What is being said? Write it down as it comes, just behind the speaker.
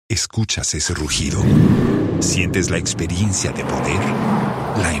¿Escuchas ese rugido? ¿Sientes la experiencia de poder?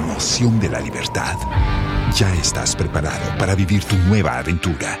 ¿La emoción de la libertad? Ya estás preparado para vivir tu nueva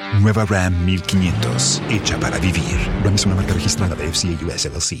aventura. Nueva Ram 1500, hecha para vivir. Ram es una marca registrada de FCA US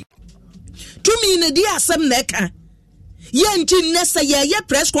LLC. To me in a dear some necker. Yantin Nessa ya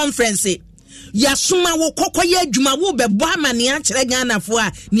press conference. Yasuma wo kokoye djuma wo be boama ne akere Ghana fo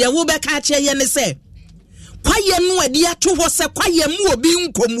a ne wo be ka akere ye ne se kwaye no ade ato ho se kwaye mu obi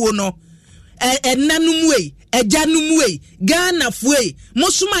nkomuo no enanum we ejanum we Ghana fo e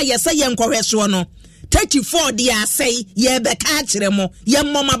mosuma ye se ye nkohweso no 34 de asai ye be ka akere mo ye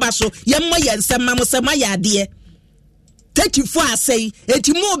mmoma baso ye mmo ye nsema mo se ma ya de 34 asai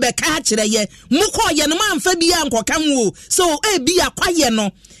eti mu be ka akere ye mu ko ye no ma mfa bi ankoka mu so e bi akwaye no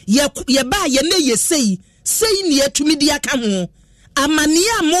ye ba ye ne ye sei ne atumi di aka ho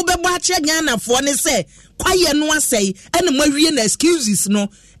amania mo bebo ache Ghana fo ne se kwaye no asei ene mo awie na excuses no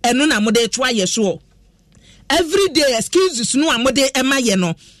eno na mo de twa ye so everyday excuses no amode ema ye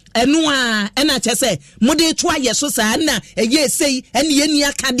no eno a ena che se mo de twa ye so sa na eye sei ene ye ni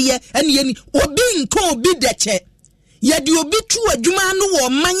aka de ene ye ni obi nko obi deche ye di obi tu adwuma no wo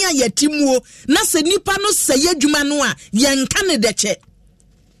manya ye timuo na se nipa no se ye adwuma no a ye nka ne deche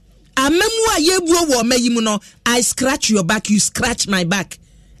amemu a yebuo wo mayimu no I scratch your back, you scratch my back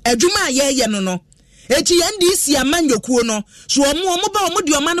adwuma ye no eti NDC amanyokuo no so omo ba omo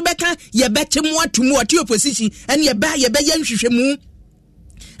di oman no beka ye bete mu atumu oti opposition ene ye ba ye be ye nhwehwemu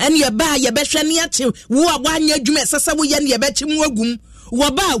ene ye ba ye be hwe ne ate wo abanya adwuma sesa wo ye ne ye bete mu agum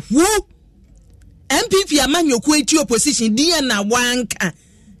wo ba hu MPP amanyokuo eti opposition die na wanka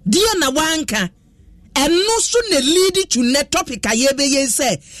eno so ne lead to net topic ayebe ye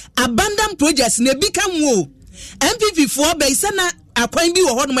say abandon projects ne become wo MPP for be say na akwan bi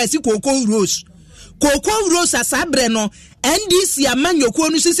wo ho no ma si Cocoa Rose asabre no NDC amanyokuo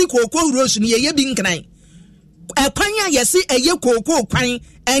no sisi Cocoa Rose ne ye bi nkran akwan ya yesi eye Cocoa kwan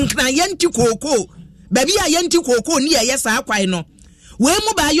enkran ye nti Cocoa baby a ye nti Cocoa ne ye sa akwan no we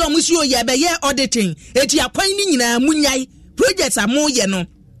mu ba ye omusi o ye be ye auditing eti akwan ni nyina munyai projects amoye no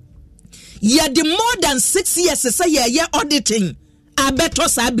ye the more than 6 years say ye auditing abeto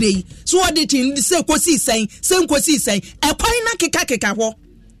sabre so auditing say kosi sen ekwan na keka ho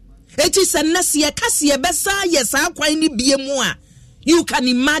eti senna se kase ye besa ye sa kwan ni bie mu a you can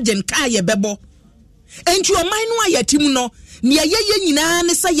imagine ka ye bebo enti o man no ayatim no ne ye nyina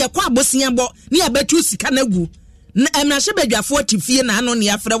ne say ye kwa abosia bo ne abetu sika na gu na emrahye badwafo tifie na ano ne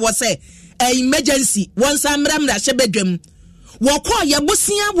afre wo say emergency once amramra hye badwam woko ya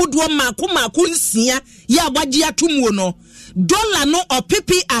bosia wodo mako nsia ya agbaje atomuo no dollar no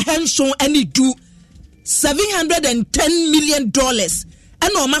opepe ahenson ani du $710 million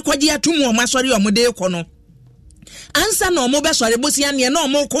ana o makwaje atomuo o masori o mode ekọ no ansa na o mo be sori bosia ne na o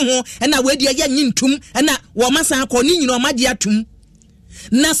mo ko ho na wedi ya nyintum na wo masa akọ ni nyina o maje atum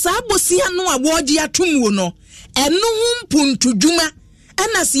na sa bosia no a woje atomuo no eno hu mpuntu dwuma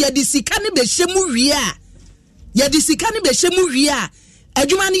ana se ya disika ne be hyemu wie a ya disika ne be hyemu wie a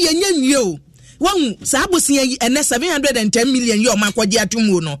adwuma ne yenya nwie o won sa abosia yi ene 710 million yo makwaje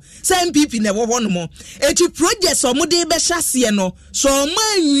atomuo no sa MPP ne wo no mo eti projects o mo de be hyase no so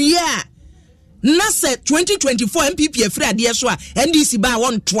ma nwie a na se 2024 MPP efrade so a NDC ba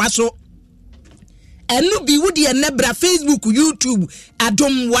won toa so enu bi wudi ene bra Facebook YouTube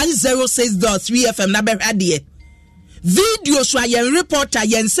adom 106.3 FM na be hade video so ayen reporter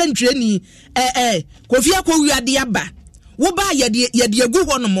yen sentreni Kofi Akowuade aba wo ba ye de agu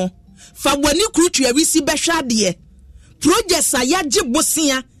ho no mo fa boni krutu awisi behwade projects ayaje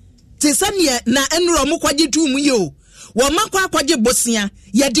bosia tesane na enro mo kwaje tum ye o wo makwa kwaje bosia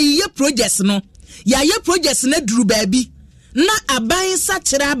ye de ye projects no ya ye projects na duru baabi na aban sa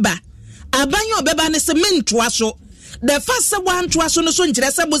kire aba aban ye obeba ne se mentoa so the first one toa so no so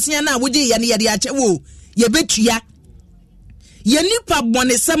nkire se bosia na woje ye ne ye de ache wo ye betua ye nipa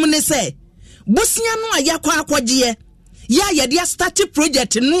bonesem ne se bosia no ayakwa akwaje ye de start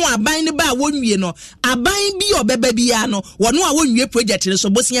project no aban ne ba wonwie no aban bi obeba bia no wono a wonwie project ne so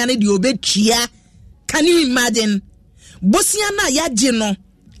bosia ne de obetua. Can you imagine bosia na yaje no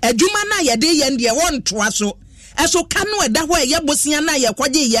adwuma na ye de ye ndie won toa so eso kanu eda ho ye bosia na ye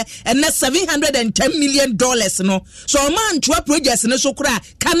kwaje ye ene $710 million no so man toa project ne so kura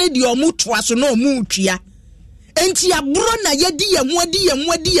kan de omu toa so no omu tua enti aburo na ye di ye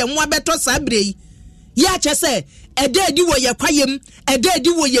mu abeto sabre ya che se eda di wo ye kwayem eda di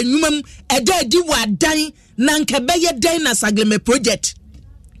wo ye nwumam eda di wo adan na nka be ye dan na sagleme project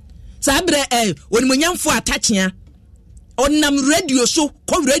sabre onimonyamfo atachia onam radio so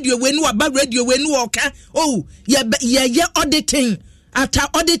ko radio we nu aba radio we nu oka oh ye auditing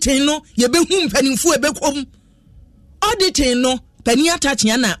ata auditing no yebehu mpanimfo ebekom auditing no pani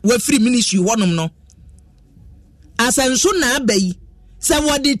atachia na we free ministry wonom no asanso na abai se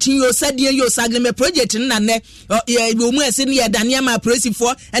auditing yo sadie yo sagleme project na ne wo mu ese ne yadane ma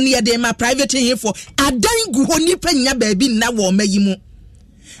pressifo ene yede ma private hifo adan gu honi panya baabi na wo mayi mu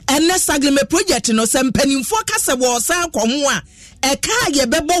ene sagleme project no se mpanimfo kase wo san komo a eka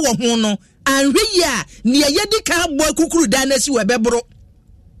yebebo wo ho no anhwe ya ne yedi ka boy kukuru dan na si we bebro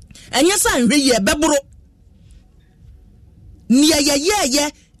enye sa anhwe ye bebro ne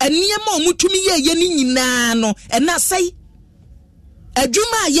ye eniema omutumi ye ni nyina no ena sai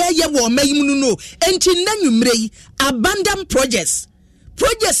adwuma ye wo mayim no enti nanwumre yi abandon projects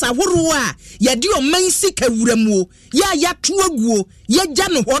ahoro a ye di oman sika wuramu ya to aguo ye gya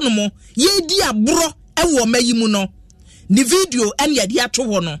no honomo ye di abro e wo mayim no ni video en ye di ato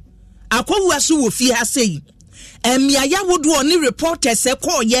ho no akowua so wo fi ha sei emia ya wodo ni reporters e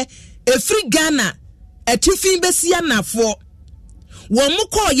call ye efri Ghana atifin besia nafo wo mu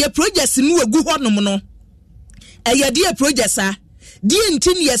call ye projects ni wagu honom no eye di projects a di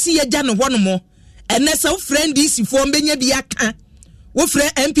enti ne yesi ye gya no honom ene se wo friend isi fo mbenya bi aka wo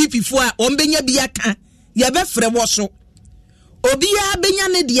frɛ MPP fo a ombenya bi aka ye be frɛ wo so obi a benya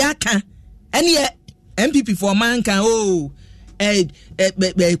ne di aka ene MPP fo manka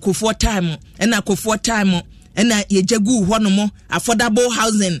Kofo time ena Kofo time ena yejagu honomo affordable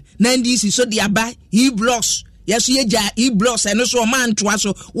housing na ndisi so dia ba e-blocks yeso yeja e-blocks eno so man toa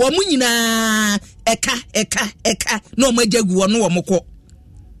so wo mu nyina eka na o majagu wo no wo mokọ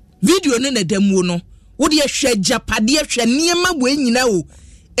video no na damu no wo de hwe japade hwe niema bo nyina o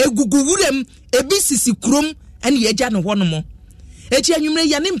egugu wurem ebisisi krom ena yeja no honomo eti anwumre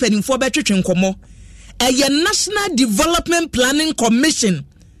ya ne mpanimfo betwetwe nkomo a National Development Planning Commission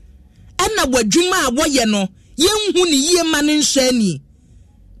ena wadwuma a woye no yenhu ni yie mane nsani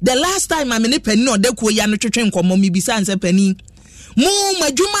the last time amene pani no de ko ya no twetwe nkomo mi bisa anse pani mu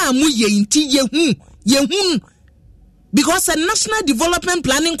madwuma a mu ye nti yehu because a National Development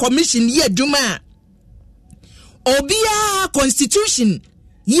Planning Commission ye adwuma obia constitution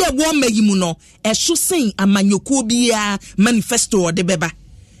ye wo mayimu no eso sen amanyoku bia manifesto de beba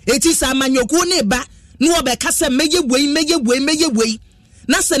eti sa amanyoku ne ba no obekase meyebwe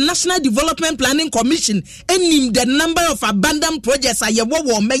na se National Development Planning Commission enim the number of abandoned projects ayewo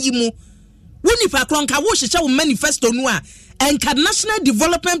wo mayimu woni pa kronka wo hyehyɛ wo manifesto no a enka National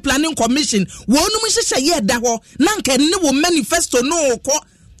Development Planning Commission wonum hyehyɛ ye da ho na nka ne wo manifesto no kɔ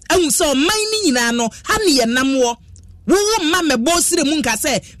ehun se o man ni nyina no ha ne ye namwo wo ma me bo sire mu nka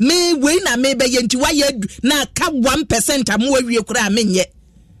se me wei na me be ye nti wa ye na ka 1% am wawie kura amenye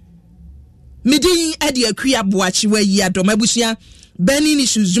midin ade akua boachi wa yi adom abusua bani ni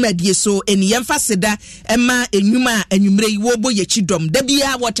suzuma die so eni yemfa seda ema enwuma anwumre yi wo bo yechi dom da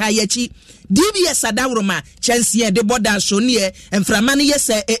bia wota yechi DBS adawroma chansie de boda so ne emframane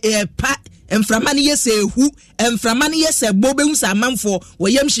yese pa emframane yese hu emframane yese bobehu sa manfo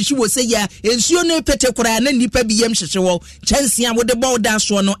woyem hihyi wo se ya ensuo no pete kora na nipa bi yem hihye wo chansie wo de boda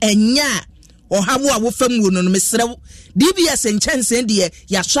so no enya ohawo a wo fam wo no mesrew DBS enchanse de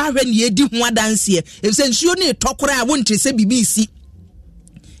ya so ahwe ne edi ho adanse efse nsuo ne tokora a wo ntese bibisi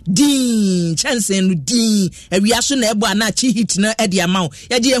din chance no din awiaso na ebo ana chi hit na e de amawo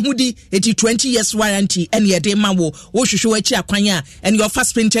ye de ehudi eti 20 years warranty ene ye de mawo wo hwehwe achi akwan a ene your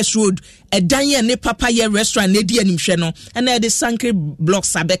first Princess Road edan ye ne papa ye restaurant na di animhwe no ene de sankre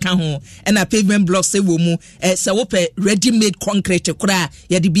blocks abeka ho ene pavement blocks e wo mu se wo pe ready made concrete kura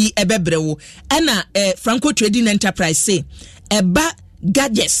ye de bi ebebre wo ene Franco Trading Enterprise say eba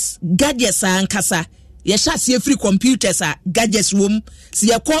gadgets ankasa ye sha se free computers a gadgets wom se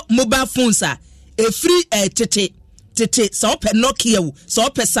ye ko mobile phones a free tete so pe Nokia so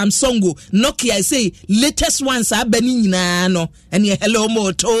pe Samsung Nokia say latest ones a bani nyina no ene hello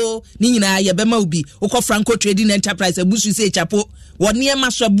moto ni nyina ye be ma obi ukọ Franco Trading Enterprise abusu say chapo woni e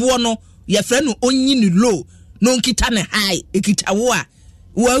masobo no ye frɛ no onyi ni low no nkita ne high ekita wo a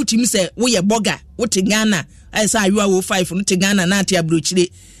wo utimi se wo ye boga wo te Ghana ai say ayo wo 5 no te Ghana na ate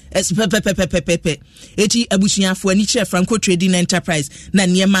abrochire pepe eti abusuafo ani kire Franco Trading Enterprise na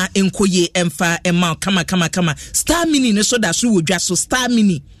niema enkoye emfa ema kama Star Mini ne so da so wodwa so Star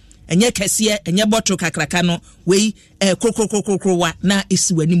Mini enye kese enye bottle kakraka no wei kokokokokro wa na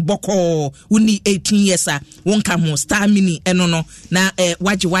esiwani boko uni 18 years a wonka ho Star Mini eno no na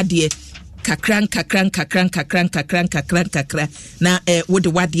wade kakran na wode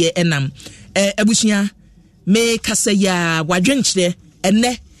wade enam abusua me kasa ya wadwenkyere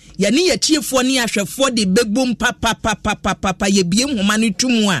enne yani ye tiefo ne ahwefo de begbom papa ye biem homa no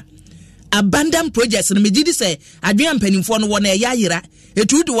tumu a abandon projects no megidi say adwen mpanimfo no wona eya yira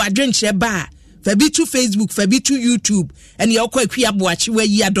etu de wadwen kire ba fabi to Facebook fabi to YouTube and your kwa akwi aboachi wa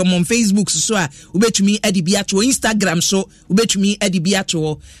yi adom on Facebook so a ubetumi edi bia to Instagram so ubetumi edi bia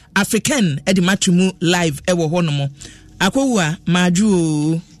to African edi matumu live ewo hono akowua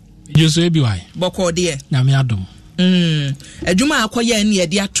maju Joso ebi wai boko de na me adom adwuma akoye ne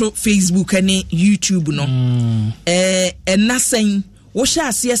edi ato Facebook and YouTube no enasen wo sha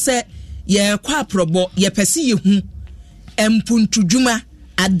ase se ye kwa aprobo ye pese ye hu empuntu dwuma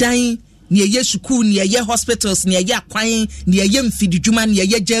adan ni ye school ni ye hospitals ni ye akwan ni ye mfidi dwuma ni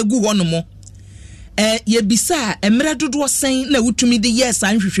ye jagu hono mo ye bisa emre dodo sen na wutumi de yes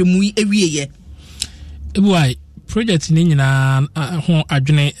anhwehwemu ewie ye ebuai project ni nyina ho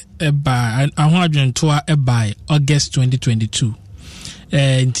adwene eba ho adwene to eba August 2022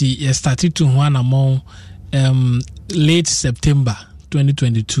 nti started to ho anamon late September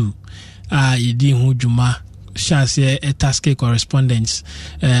 2022 yedi ho dwuma shase a task correspondence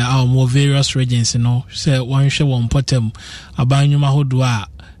our more various regions no say one hwe won potem abanyuma hodo a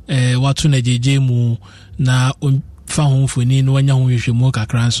watu na jeje mu na fa ho mfoni no wanya ho hwehwemu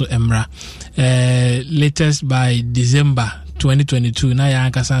kakra so emra latest by December 2022 na ya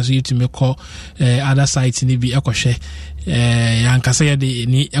ankasa so yitime ko other sites ni bi ekohwe ya ankasa ya de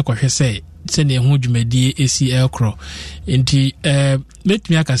ni ekohwe se ne ho dwumadie ACL cro nti let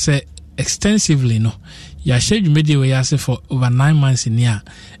me akase extensively no ya share dwumadie we ya se for over 9 months in ya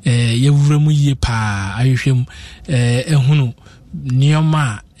yewuremu yie pa ahwehwem ehunu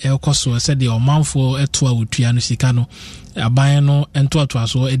nioma ekoso se de omanfo eto awutua no sika no aban no ento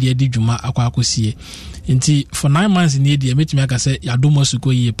atoaso e de adi dwuma akwakosie nti for 9 months in the metimi aka se yadomo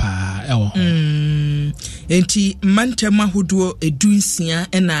suko yie pa ewo nti mantama hodo edunsia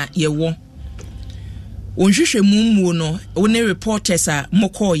na yewo onhwehwe mummu no woni reporters a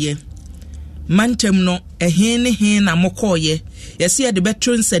mokoye mantem no ehin na mokoye yesi de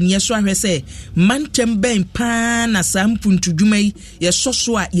betro nsane so ahwese mantem ben pa na sampuntu dwumai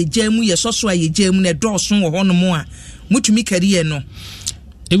yesoso a yejamu na doso wo hono mo a mutumi career no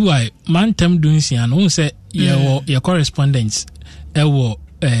ebuai mantem dunsia no se ye correspondence ewo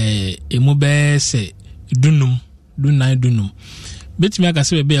emu se dunum betimi aka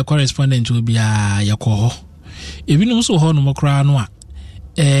se be ye correspondent obi a ye ko ho ebinum so ho no mokra no a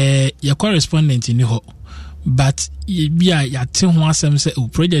ye correspondent ni ho but bia ya te ho asem se o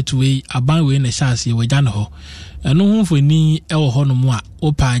project we aban we na chance we gya no ho eno ho foni e wo ho no mo a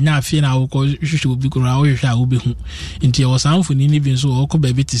opa nya afie na wo ko hwehwe obi kura wo hwehwe a wo behu nti e wo sanfoni ni bi nso wo ko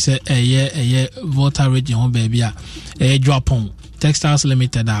ba bi te se eye Volta region ho ba bi a Japan Textiles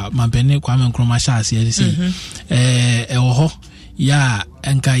Limited a mampeni kwa menkroma chance ye se wo ho ya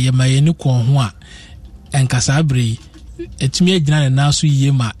enka ye maye ni ko ho a enka sabre etimi agina na so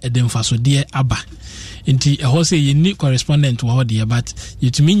yie ma edemfaso de aba nti eho se yeni correspondent wo de but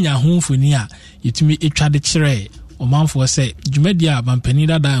yetimi nya homfoni a yetimi etwade kire omanfo se dwumadi a bampani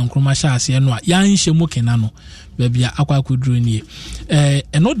dada nkroma hyase no a yanhye mu kena no babia akwakoduro nie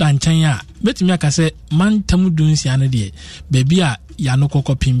eno danchan a betimi aka se mantam dunsia no de babia ya no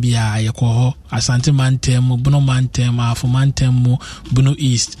kokopim bia yekoho Asante mantem Buno mantem Afo mantem Buno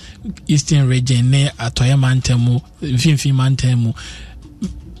Eastern region ne Atoya mantem Finfin mantem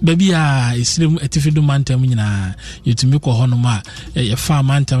babia islim etifidu mantem nyina yetumi ko hono ma ye fa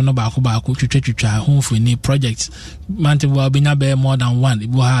mantem no baako twetwetwa homfoni project mantem wa benya be more than one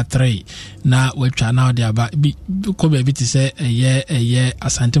ibu ha 3 na wetwa na ode aba ko be bi ti se eye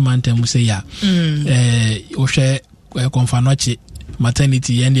Asante mantem se ya o hwe konfanochi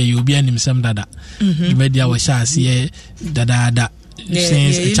maternity yende yobi anim sem dada media wa shase dada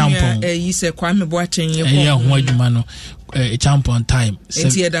since champion yise kwame boachen ye ho adwuma no champion time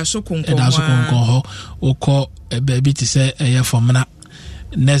enti eda so konko ho okọ baby ti se ye formna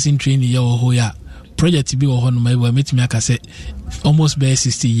nursing training ye ho ya project bi wo ho no mai metimi aka se almost be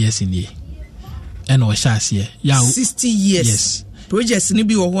 60 years in here and wa shase ya 60 years yes projects ni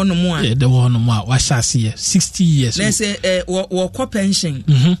bi wo ho no mo a de wo ho no mo a wa shase 60 years na se wo ko pension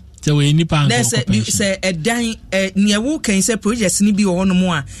so we ni pa na se edan ne wo kan se projects ni bi wo ho no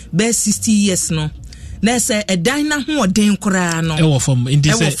mo a be 60 years no na se edan na ho oden kora no e wo fam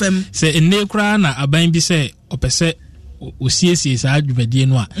indi se enne kora na aban bi se opese osiesie sa adwumadie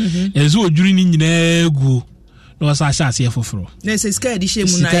no a ezo odwuri ni nyina gu no sa shase foforo na se ska edi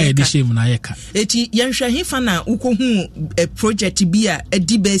shemu na yeka eti yenhwe hefa na ukohu project bi a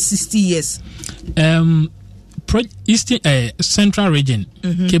edi be 60 years Eastern Central region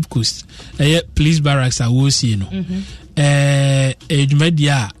Cape Coast police barracks a wo sie no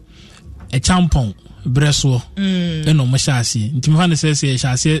edwumadie a champon breso eno mo hyase ntimi fa ne se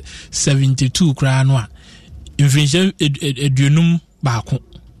hyase 72 kra no a infringement eduonum baako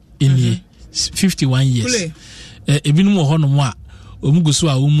enie 51 years ebinum wo hono mo a omuguso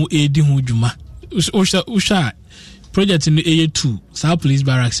a omu edi ho dwuma usha project no A2 sa police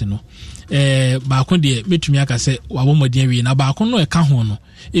barracks no baako de metumi aka se wabo modien wi na baako no e ka ho no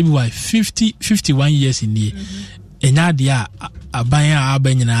ebi wa 51 years nie enya de a aban a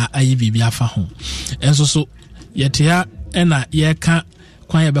abanyina ayi bibia afa ho enso so yetea ena ye ka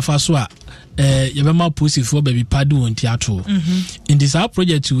kwan ye befa so a ye be ma posifo baby padu won tiato in this our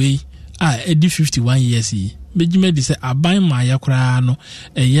project we edi 51 years yi mejime di se aban ma ya kra no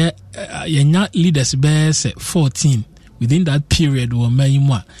ye nya leaders be se 14 within that period wo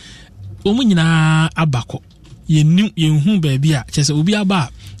mayimu a omu nyina abako yenhu baby a chese obi aba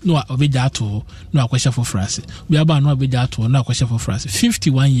no obeja ato no akwahye for France obi aba no obeja ato no akwahye for France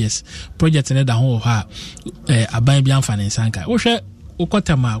 51 years project ne da ho ha aban bi amfa ne sanka wo hwe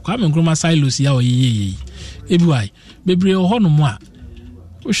ukotama kwa menkroma silos ya oyeye ebiwai bebre ho no mo a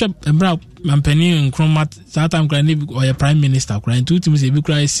wo hwe embra mampani nkroma that time kra ne oye prime minister kra into team say bi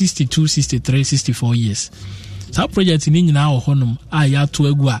kra 62 63 64 years sa project ni nyina ho no a ya to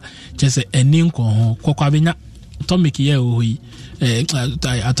agu a chese eni nko ho kokwa benya atomic ye ohi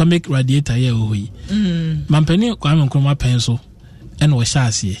atomic radiator ye ohi mampani kwa menkroma penso ene wo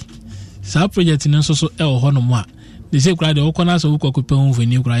hyase sa project ni nso so e ho no mo a they say kra de okona so ukwakupe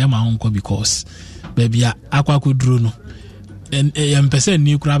honfani kra ya ma honko because baby akwa kuduro no empese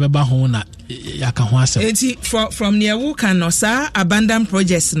ni kra beba ho na yaka ho asem enti from near wo kan no sa abandon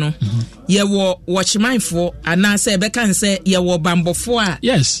projects no ye wo watchmanfo ana say be kan say ye wo bambofo a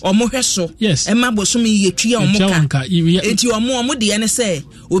yes omo hweso yes e ma bosom ye twa omo ka enti omo de ne say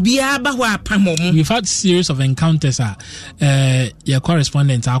obi aba ho apam omo. We've had series of encounters your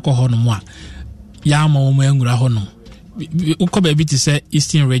correspondent alcohol no mo a ya ma omo engura ho no uko be to say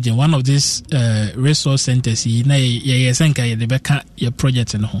Eastern region, one of these resource centers na ye senka ye debeka ye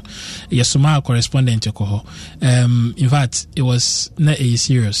project no ho ye soma correspondent ko ho in fact it was not a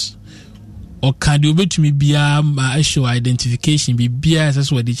serious o can do betumi bia ma show identification bi bia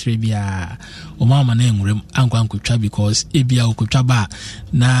as we dey tire bia o ma na enwurem ankwankotwa because e bia okotwa ba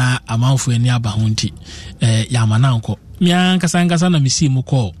na amanfo ani aba ho nti ya ma na nko mia nkasa na misi mu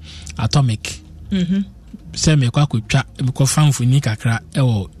call atomic se me kwa kotwa me ko fanfo ni kakra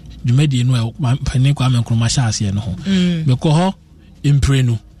ewo dwumadi no pani kwa menkroma hyase no ho me ko ho impre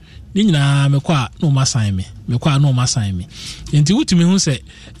no ni nyina me kwa no masan me enti wutumi hu se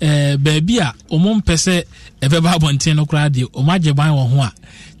baabi a omompese ebeba abonten no kra de omagye ban wo ho a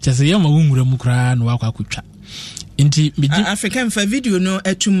chese yema wunwura mu kra no wakwa kotwa enti African fa video no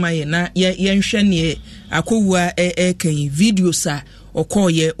etumaye na ye nhwe ne akowua kan video sa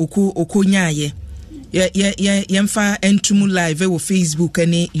okoye okonyaaye yemfa entumu live wo Facebook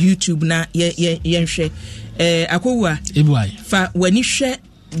and YouTube na yenhwe akowua ebuai fa wani hwe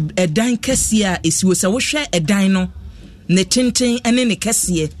edan kese a esiwo se wo hwe edan no ne tenten ene ne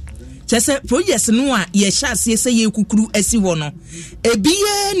kese chese project no a ye hyase se ye kukuru asi wo no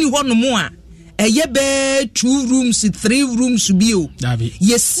ebiye ni ho no mo a eye be 2 rooms 3 rooms bio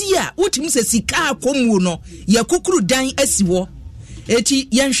yesi a wotimi se sika akomuo no ye kukuru dan asi wo eti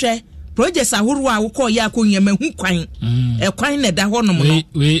yenhwe projects ahuru a woko ya akonyema hu kwan kwan na da ho no no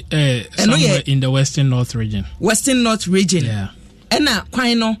we somewhere in the western north region yeah ena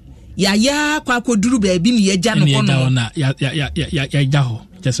kwan no ya kwa koduru ba bi ni yeja no ho no na ya jaho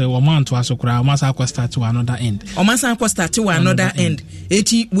just one month was okra masa akwa start to another end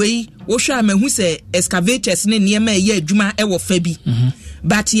eti we wo hwa mahu se excavators ne niema ye adwuma e wo fa bi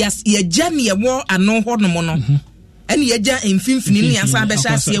but ya jam ye wo ano ho no mo no and yeja infimfini ni asa be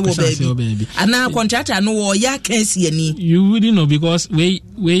hyase wo baby ana contractor no wo ya kansi ani you wouldn't know because we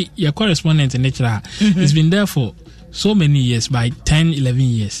your correspondent in nature it's been there for so many years by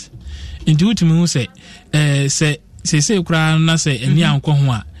 10-11 years into ultimate who say kra na say eni anko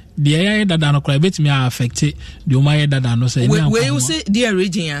ho a de ya dada no kra betimi affect de o ma ya dada no say eni anko we say the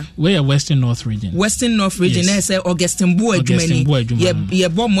region we are western north region na say Augustine Bo adwumani ye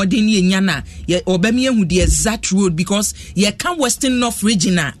bo modern ye nya na ye obami ehu the exact road because ye can western north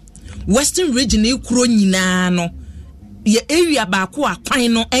region e kuro nyina no ye area ba ko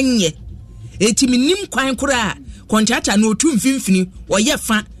akwan no enye etimi nim kwan kura contractor no otu mfimfini oye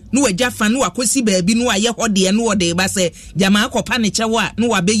fa no wagya fa no wakosi baabi no aye hode no wode ba se jama akopa ne kyewa no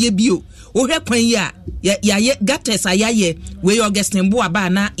wabeye bio wo hwe kwan ya ye gates ayaye we Augustine Bo aba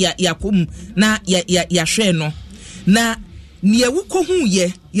na yakom na ya hwe no na ne wuko hu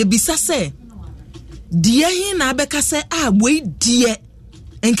ye bisa se die hin na abeka se we die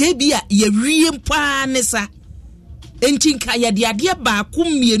enka bia ye wie mpa ne sa enti nka ye de ade ba ko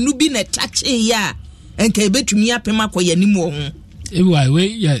mienu bi na tache ya enka betumi apema koye nim wo ho ewa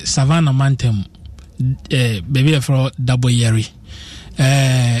we savannah mantem baby for double yeri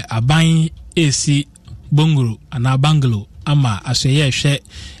aban esi bongoro ana bangalo ama aseye hwe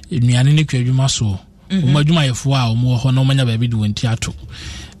nuane ne kwadwuma so umadwuma yefo a omo ho no manya baby de wonti ato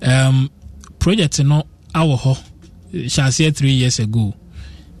project no awo ho shase 3 years ago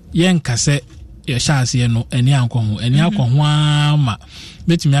yen kase ye shase no eni anko ho ama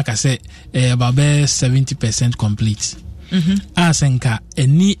betumi akase babe 70% complete asenka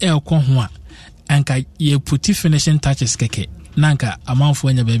eni elko ho a anka ye puti finishing touches keke nanka amanfo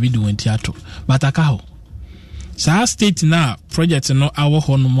anya baby de wonti ato but aka ho sa state na project no awo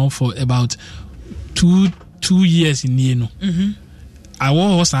ho no for about 2 years in no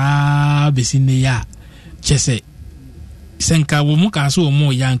awo ho sa besine ya chese senka wo mu ka so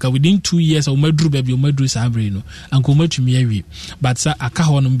mo yanka within 2 years o madru baby o madru sabre no anko matumi awie but sa aka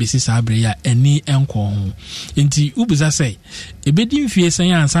ho no besi sabre ya eni enko ho enti ubuza say ebedi mfie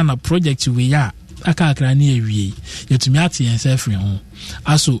san ansa na project we ya aka akra na awie yetumi ate yensa free ho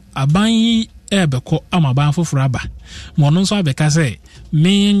aso aban ebeko amaban foforo aba mo no so abeka say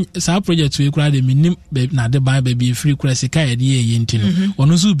me sa project we kura de minim na de ban baby free kura sika ye de ye ntino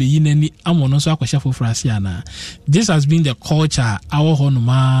ono so be yinani amono so akwasha foforo ase ana. This has been the culture our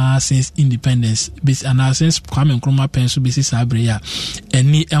honoma since independence and since Kwame Nkrumah penso bisi sabre ya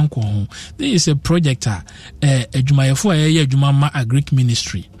eni enko ho. This is a project adwumayefo ye adwuma ma agric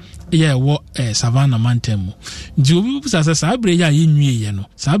ministry wo savannah mantem nti obi busa sabre ya yenwie ye no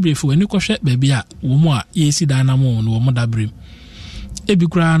sabre fo ani kohwe baby a wo mu a yesi dana mo no wo mu dabrem ebi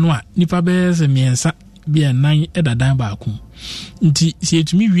kura no a nipa be se miensa bia nan edadan ba ku nti si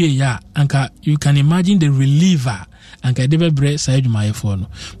etumi wie ya anka you can imagine the reliever anka de bebre sa adwumayefo no.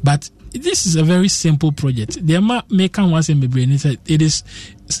 But this is a very simple project. The make one say it is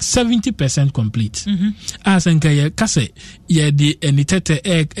 70% complete. As anka ye kase ye di enitete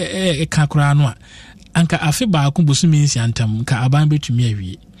kakura no anka afi ba ku bosumi nsiantam ka aban betumi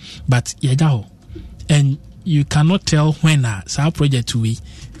awie but ye jaho and you cannot tell when sa project we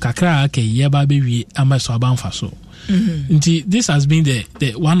kakra ke ye ba be wie amaso aban fa so. This has been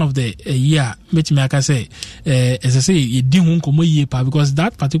the one of the year which me aka say as I say you din nkomo yie pa because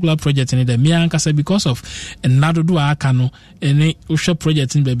that particular project in the me aka say because of another do aka no any usha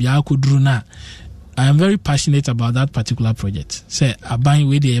project in baby akoduru na. I am very passionate about that particular project. Say aban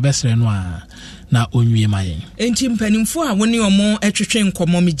we dey ebesre no na onwie mayen enti mpanimfo a woni omo etwetwe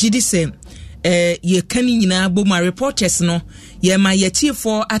nkomo me gidi se ye kani nyina bo ma reporters no ye ma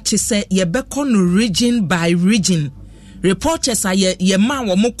yetiefo ate se ye beko no region by region reporters a ye ma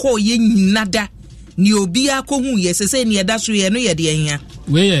wo moko ye nyinada ni obi akohu ye sese ni eda so ye no ye de ehia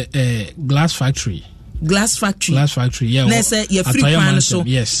we glass factory yeah na say ye free pan so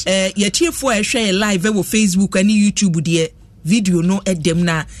yes yetiefo a hwe live wo Facebook and YouTube de video no edem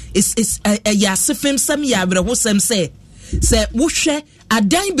na is ya sefem sam ya abre ho sam se wo hwe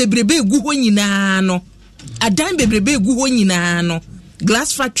adan bebrebe egu ho nyina no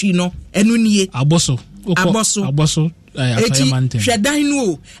glass factory no enu nie aboso hwedan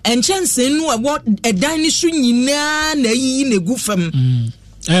no enchanse no edan ni so nyina na yi na egu fam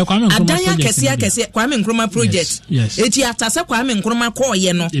adan akese Kwame Nkrumah project eti atase Kwame Nkrumah ko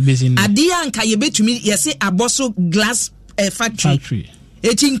ye no ade anka ye betumi ye se aboso glass factory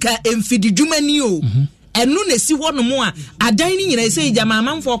eti nka emfidi dwumani o enu na si hono mo a adan ni nyina se ija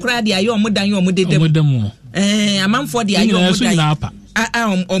mamamfo kra de aye omodan ye omodedem amamfo de aye omodan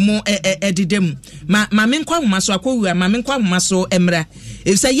omo edidem ma menkwa homa so akowu ma menkwa homa so emra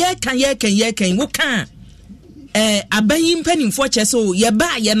if say ye kan wo kan abayi mpanimfo cheso ye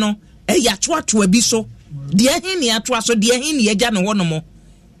ba ye no ya toato abi so de hin ne atoa so de hin ne ya ja no hono mo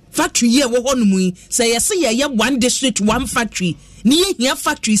factory ye wo hono mu say ye se ye one district one factory ni ye hia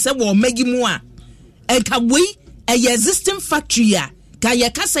factory se wo magi mu a enka we existing factory a ka ye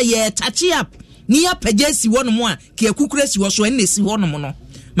ka say ye touch up ni ya pagesi wono mo a ka ekukura si wo so en si wono mo no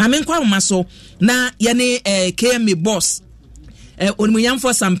ma menkwa homa so na ye ne KMA boss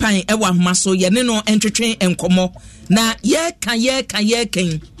onimuyamfo sampan ewa homa so ye ne no entwetwe enkomo na ye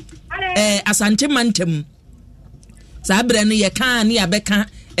kan asante mantem sabre no ye kan ne abeka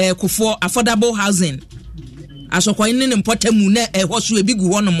kufo affordable housing asokwan ne mpotamu na hoso ebigu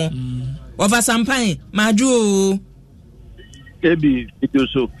hono mo over sampan maju ebi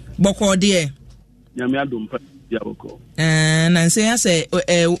itoso boko de nyame adompa ya boko na nse ya se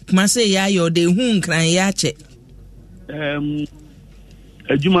kuma se ya yo de hu nkran ya che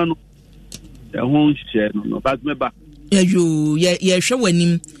adwuma no ho hye no but me ba Ayo ye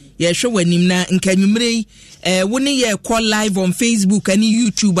hwe wanim na nkanyumre woni ye call live on Facebook and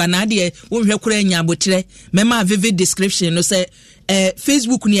YouTube and ade wo hwe kora nya abotre mema vivid description no say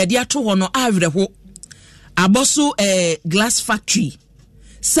Facebook ni ade ato ho no awerho aboso glass factory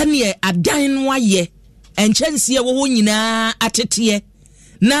sane adan no aye enchense wo ho nyina atete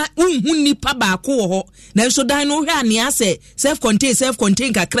na unhu nipa baako wo ho na so dan no hwe ane ase self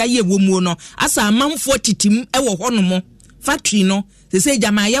contain kakra ye wo mu no asa amanfo titim wo ho no mo factory no se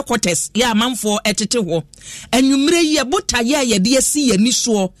jama ye quarters ya amanfo etete ho anwumre ye bota ye de asi ye ni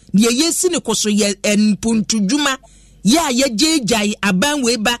so ne ye si ne koso ye enpuntudwuma ya ye jejai aban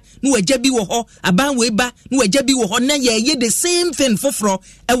weba no wagya bi wo ho aban weba no wagya bi wo ho na ye the same thing foforo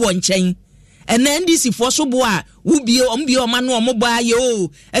e wo nchen ena ndisi fo so bo a wo bie o ma no mo ba ye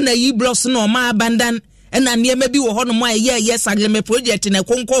o ena yi blocks no ma abandan ena niema bi wo ho no mo ye sagleme project na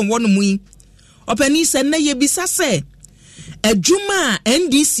konkon wo no mu yi opani se na ye bisa se adwuma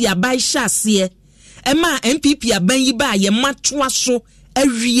NDC abai hyase ema MPP aban yi ba ye matoa so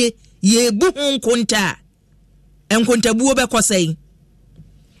awie ye bu honkonta enkontabuo be kosai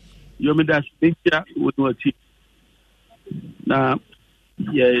Yomida speaker wonoti na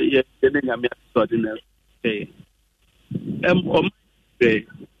ye ne nyame asode na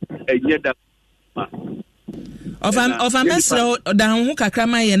enyeda of mesro dan ho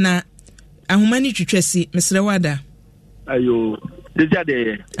kakrama ye na ahomani twetwesi mesre wada ayo deja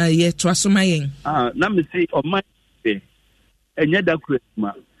de aye twasoma yen na me say omai enyeda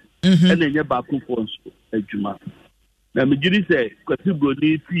kurema ena enye ba kofo nso adwuma na me giri say kwati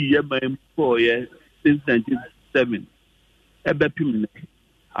broni fi ye man for ye since 1997 ebepim ne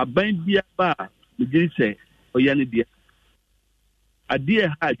aban bia ba me giri say oye ne dia ade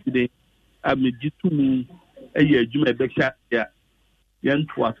ha tide amegitumu eye adwuma ebekya ya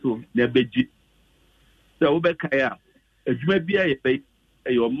yentwaso na beji so obekaya adwuma bia ye be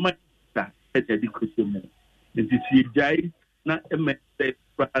eyo mata etedi kwesemu nti si jai na emete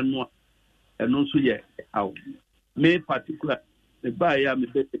prano eno so ye aw me particular the buy ya me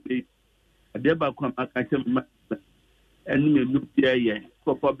be ade ba kwa maka chem ma enu me nu bia ye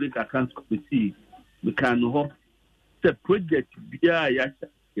for public accounts committee we can ho the project bia ya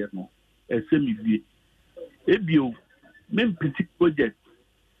ye no esemi bi ebio me petit project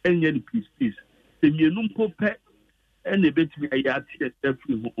enye ni peace semienum pope ene betimi ya tie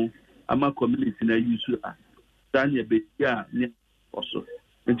free ho ama community na use a danye be ya ne also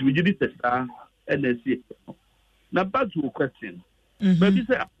nti we give it a NSC na back to question but you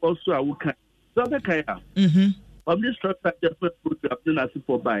say also I will can so the kaya of this structure development program na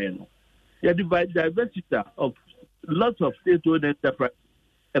for buy no ya divide diversity of lots of state-owned enterprise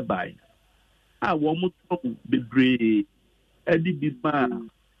buy wo mo be brave edi bi ma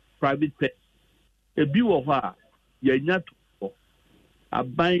private pay ebi wo ho a ya nya to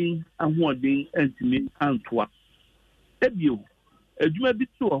aban ahoden antimi antoa ebio adwuma bi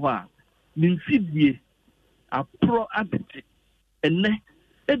to ho a nimfidie apro apete enne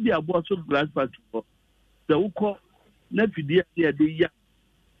ebi abo so glass factory da ukọ na fidie ya de ya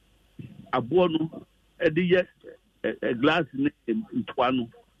abo no ede ya glass ne ntoa no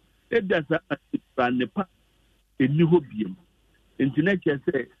edasa nepa eni ho biem internet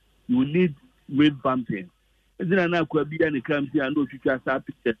say you need weight bumping ezina na akwa bia ne kampi and otwitwa sa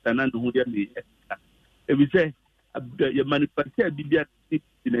picture na ne ho ya ne ebi say your manufacturer bia in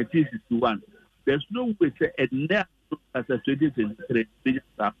 1961 there's no way say a net as a 2023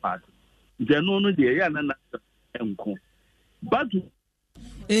 part they no dey ya na enko but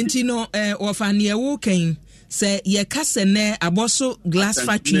entino ofane ye wo kan say ye kase ne aboso glass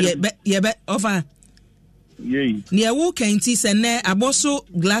factory ye be over yey ne wo kan ti se ne aboso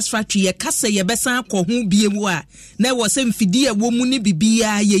glass factory ye kase ye besan ko ho biemu a na wo se mfidi e wo mu ni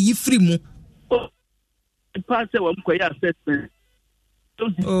bibia ye yifri mu pass we mkoya assessment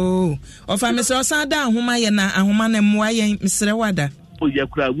oh ofa me se osan da ahoma ye na ahoma na mwa ye misre wada o ye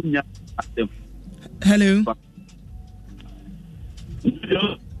kura wunya asem hello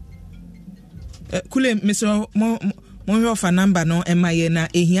kule Mr. mo ofa number no emaye na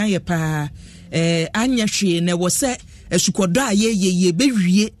ehia ye pa anya hwe na wo se asukodo a ye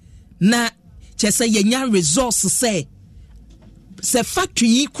bewie na chese ye nya resource se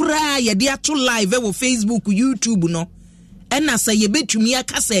factory kura ye de ato live wo Facebook YouTube no ena se ye betumi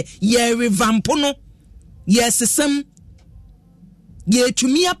aka se ye revampo no ye sesem ye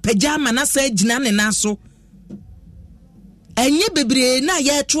tumi apagama na se gina ne naso enye bebre na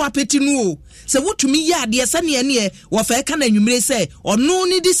ye to apeti no se wotumi ye ade se ne ne wo fa ka na nwumre se ono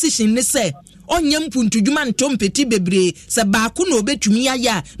ni decision ne se onyam puntudwuma ntompeti bebre se baako na obetumi ya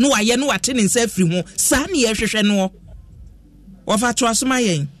ya no waye no wate ne nsa firi ho sa ne ye hwehwe no Wafa to asoma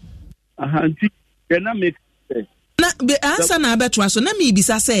yen. Ahanti na make Na be answer na abeto aso na me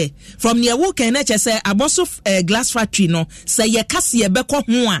bisa say from near wo kan na che say aboso glass factory no say ye kase ye bekọ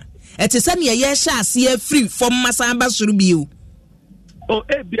ho a ete say ne ye hye ase free from masamba suru bio. Oh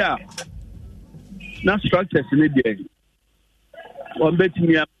ebia na structures ni dey on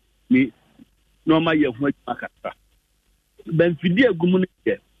betimi mi normal ye ho akata ben fidi agumu ni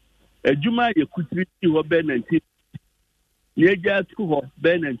ye adwuma ye kutiri ho be 19 ye ja to ho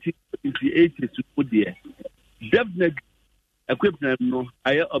be 1980 to dey definitely equipment no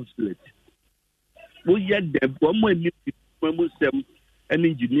are obsolete. We yet the one new sem an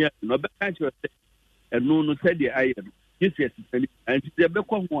engineer no be catch and no said the iron. Yes, and the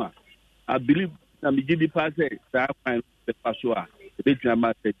become one. I believe I'm beginning to pass it. The Passoa, the big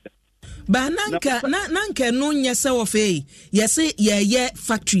dramatic. Ba nanka no nya se wo fe yese ye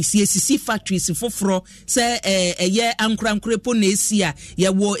factories yesisi factories foforo se ye ankrankrepo na esi a ye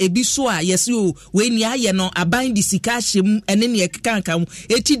wo ebi so a yese o we ni aye no aban di sika hyem ene ne ekanka mu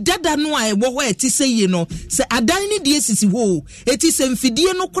eti dada no a wo ho eti se ye no se adan ni di esisi ho eti se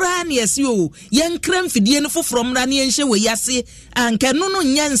mfidie no kra na yese o ye nkra mfidie no foforo mra na ye nhye we yase anka no no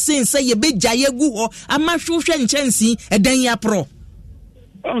nya nsen se ye begya ye gu ho amahwehwe nchensi edan ya pro.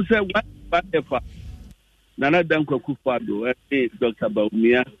 I say whatever. Nana Danko Kufado, Dr.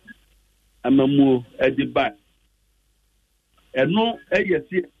 Baumia, Amamu, Edibat. And no,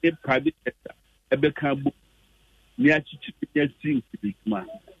 see a private sector, a become near Chichi man.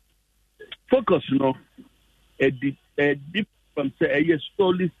 Focus no, a deep from say a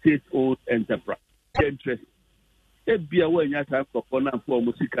solely state owned enterprise. Interest. If be aware, you have for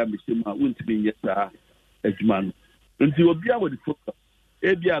Musica Mishima, wouldn't be yes, as man. Until you be able to focus.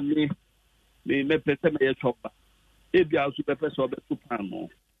 Ebia me pese me chopa ebia also be pese obe to pan no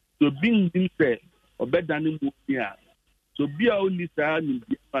so being him say obedani mu ya so bia oni sa ni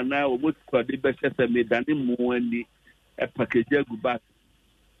bia na o mo ko de be pese me dani mu ani e package aguba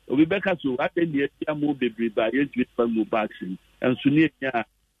obi be ka so ade ni etia mu bebre ba ye dwi pa mu vaccine enso ni enya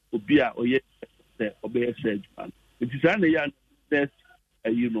obi a oye se obe ese Japan it is an ya test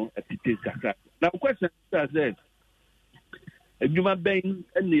you know a pity kaka now question is adwuma ben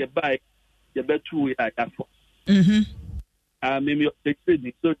ene ye bai ye betu ya yafo maybe they say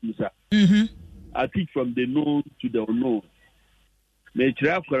the so I teach from the known to the unknown me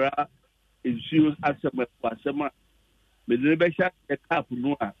try kwara issue asema me de be sha e cap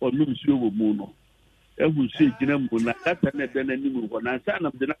no a onu nsuo wo mu no ehu nsuo gina mu na data na de na nimu ho na nsa na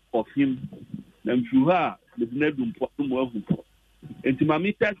de na ofim na mfu ha me de na dumpo mu ahu po enti ma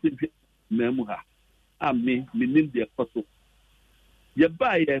mi ta se memu ha me nim de koso ye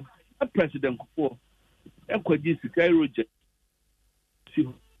buy a president ko e kwaji sika roje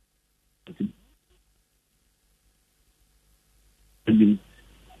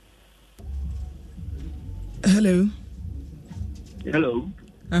hello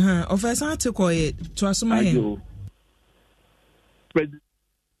officer to ko e to asoma hen president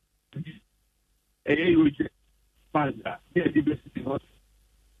roje panda ye diversity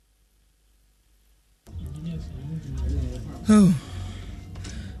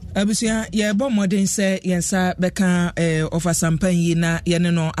abusia ye bo modern say yensa beka ofa sampan yi na ye ne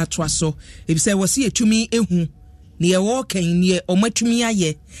no atoa so ebise wose etumi ehu ne ye wo kan ne omatumi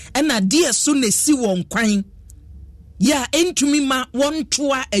aye na de so na si won kwan ya entumi ma won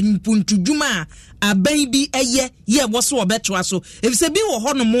toa enpuntudwuma aban bi eye ye wo so obetoa so ebise bi wo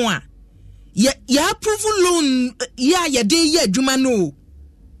ho no mo a ya approve loan ya ye de ye adwuma no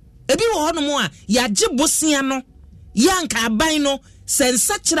ebi wo ho no mo a ya gye bosia no ya nka aban no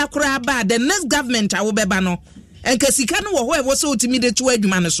sensa kira kura ba the next government awo beba no enka sika no wo ho e wo so otimi de to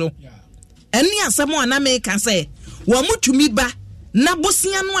adwuma no so eni asemo na me kan say wo mutumi ba na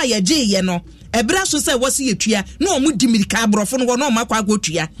bosia no ayagye ye no ebra so say wo se yetua na wo mudi mirika abrofo no no makwa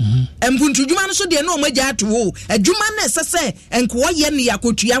agotua empuntudwuma no so de na wo magya ato wo adwuma na sese enko wo ye ne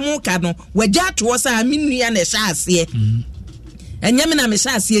yakotua ho ka no wagya ato wo sa aminua na hya ase enyame na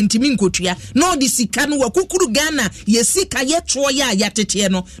mesase entimi nkotua no de sika no wakukuru Ghana ye sika ye to ya yatete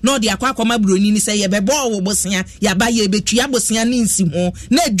no no de akwa broni ni se ye bebo wo bosia ya ba ye betua bosia ni nsi ho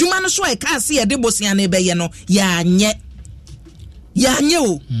na adwuma no so e ka ase ye de bosia na ebe ye no ya nye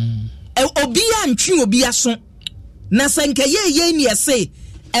o obi antwi obi aso na sanka ye ni ese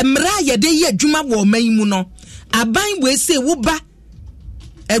emra ye de ye adwuma wo man mu no aban bo ese wo ba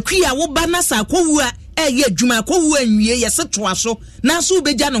akua wo ba na sa kowu a ye adwuma kowu anwie ye setoa so na so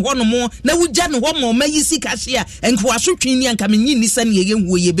begya ne ho no mo na wugya ne ho mo mayi sika hye a enko aso twini anka menyi ni sane ye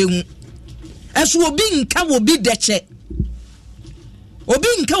huo ye behu eso obi nka obi deche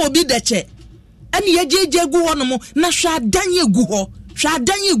ani yejeje gu ho no mo na hwa dan egu ho hwa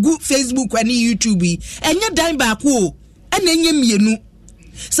dan egu Facebook ani YouTube yi enye dan ba ko o ana enye mienu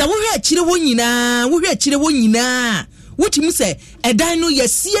sa wo hwe akire wo nyina wotimu se edan no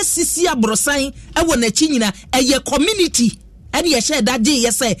yesie sisi abrosan ewo na chi nyina eye community ani ye share daje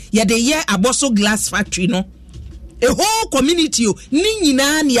ye se ye de ye aboso glass factory no a whole community o ni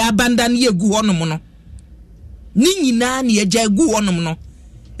nyina na abandon ye gu honom no ni nyina na ye jagu honom no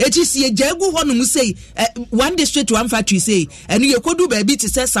eti si ye jagu honom say one district one factory say enu ye kodu ba bi ti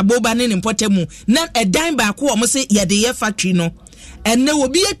say saboba ne mpotemu na edan ba ko o mo say ye de ye factory no enne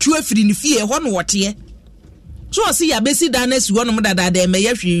obi atu afiri ne fie ho no wote so o si ya besi dan asi honom dada da me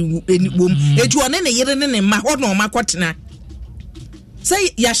ye hwe bom eti one ne yere ne ma ho no makotena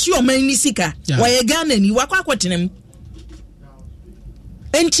say ya shi o man ni sika wa ye Ghana ni wa kwakotenam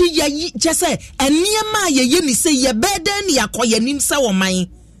enti ya jese eniema ye ni say ye beden ya koyanim sa o man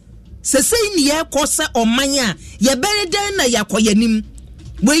se say ni ye ko se o man a ye beden na ya koyanim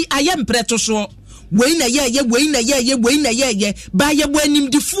we ayem preto so we na ye ba ye bo anim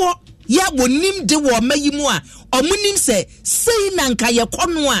difo ya bonim de wo mayimu a omunim se sei na nka ye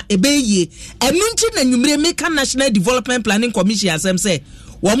kono a ebeye enu nti na nwumre meka National Development Planning Commission asem se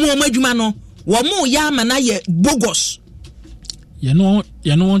wo mo adwuma no wo mo ya amana ye bogus ye no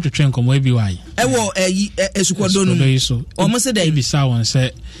want to train komo ebi wai ewo esukodo no o mo se dey ebi sa won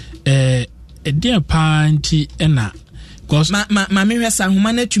se dia panti ena cause ma me hwesa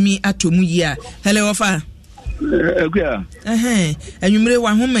homa na tumi atomu yi a hele wofa Egua. Enwumre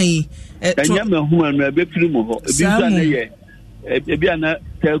wa homa yi. Enya me homa no ebe firi mo ho. Ebi sa na ye. Ebi ana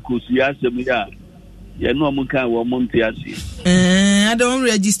telcos ya asem ya. Ye no mo kan wo mo nti ase. I don't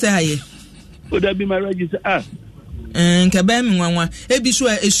register aye. O da bi ma register nka ba mi nwanwa ebi so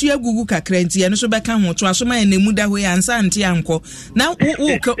esu agugu kakra nti ye no so beka ho to aso ma ye nemu da ho ya ansa anti anko na wo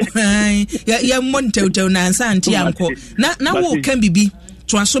ya montewtew na ansa anti anko na wo kan bibi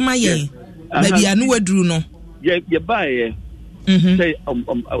to aso ma ye ba bia no waduru no ye ba ye say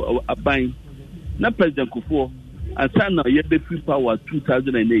aban na president Kufuor ansa na ye be free power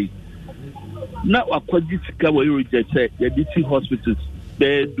 2008 na wakwaji sika wo reject say ye DC hospitals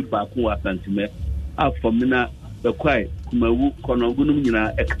be du ba ko asantime afomina the quite kumawu konongunum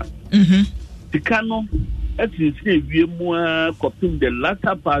nyina eka tikano etinsi ewie mu kopim the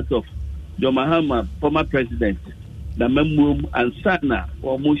latter part of John Mahama former president na memum ansana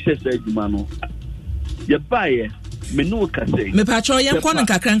o mo hwese adwuma no ye baye menu kase me pacho ye nkon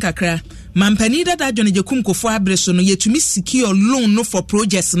nkakra mampani dada John Jekum Kofo abreso no yetumi secure loan no for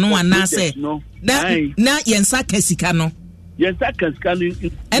projects no anase na yensa kasika no yes, I can scan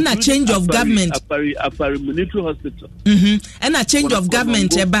and a change of government. Afari military hospital. And a change of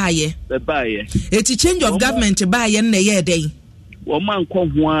government buy. It's a change of government buy and the year day. Woman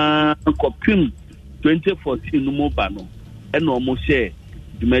come one copim 2014 no mobano and almost share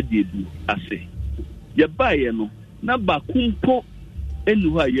the mediabu ase. Ye buy no na bakumpo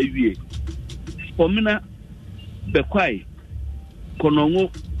enuha ye spomina bekwai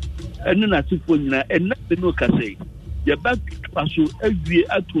konongo enu na sifo nyina enna no kase. Ye back aso awie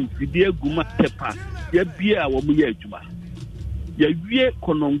atom fidie aguma tepa ye bie a wo mo ye adwuma ye wie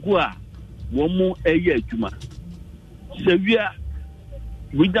konongo a wo mo eye adwuma se wia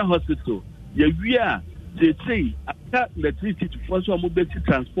Wigan Hospital ye wie a say aka electricity for so mo be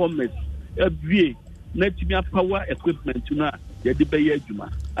transformers e bie na timi power equipment na ye de be ye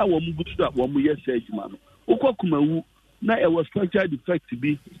adwuma a wo mo gusto a wo mo ye se adwuma no ukokumawu na e was structural defect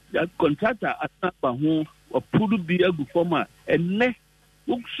bi ya contractor atapa ho opudu bi agu forma enne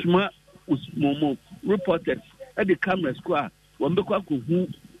uksuma usmomo reporters at the camera square won be kwa ko hu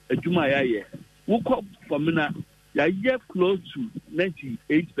adwuma ya ye wukọ formina ya ye close to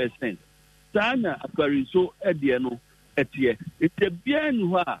 98%. Sana akari so edie no etie etebia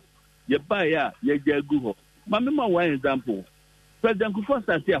nu ha ye ba ya ye jagu ho mamema one example President Kufuor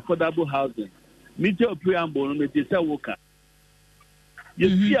say affordable housing meet preamble no me say woka ye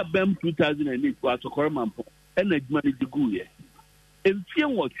see abem 2008 for Asokoromampo and adwuma ni digu ye emfie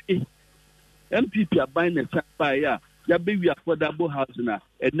nwotwe MPP aban na sapa ya ya be wi affordable housing na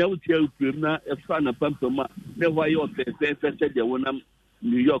and now tell prem na e fa na pampama na why you fe de wonam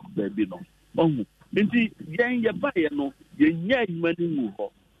New York baby no ohu nti yen ye ba ye no ye nya adwuma ni mu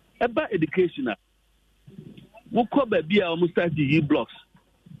ho e ba educational wo ko ba bia o start yi blocks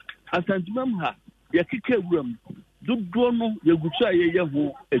asantumam ha ye kike wuram dodo no ye gutu aye ye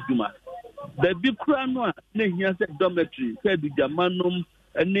ho adwuma da bi kura no a na hia se dormitory se di jamanum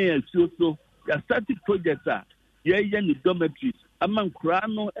ene asuso ya static projects a ye ni dormitories among kura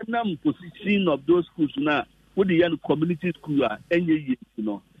no enam position of those schools na wo di yan community school a enye yi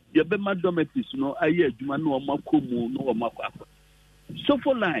no yɛbɛma dormitories no ayɛ adwuma no ɔma kɔ mu no ɔma kɔ akɔ so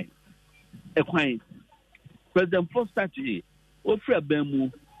for line ɛkwan President Foster ofra ban mu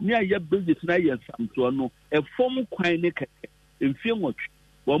ni ayɛ business na yɛ samtoɔ no ɛfɔm kwan ne kɛkɛ mfie nwɔtwe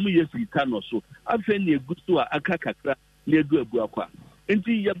wɔn yɛ sika no so afei ne egu so a aka kakra ne edu abu akwa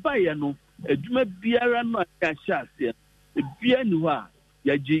nti yɛbaeɛ no adwuma biara no a yɛahyɛ aseɛ bia ni hɔ a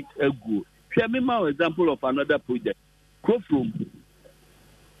yɛgye aguo hwɛ me ma example of another project Crofrom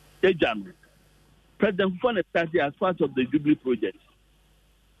Ejano President Fone started as part of the Jubilee project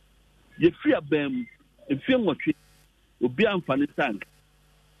yɛfiri abam mfie nwɔtwe obi amfani tank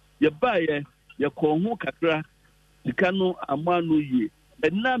yɛbaeɛ yɛkɔɔ ho kakra sika no ama no yie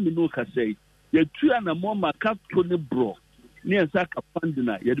ɛna me no kasɛe yɛtu anamɔ ma ka to ne borɔ ne yɛnsa ka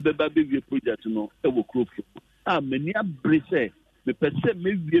pandina yɛde bɛba bɛwie project no ɛwɔ Crofrom a mani abere sɛ mepɛ sɛ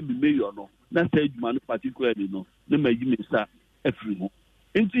mewie me mayor no na sɛ adwuma no particularly no ne mayi me nsa afiri ho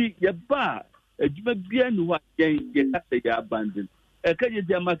nti yɛba a adwuma bia ni hɔ a yɛka sɛ yɛ abandon ɛka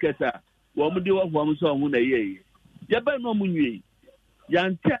yɛdi market a wɔn de wɔ hɔ so ɔho na yɛyɛ yɛba no ɔmo nwie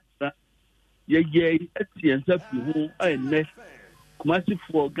yɛante asa yɛyɛ ati nsa firi ho a ɛnɛ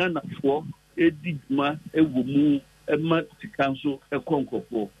Kumasifoɔ Ghanafoɔ edi dwuma ɛwɔ mu ɛma sika nso ɛkɔ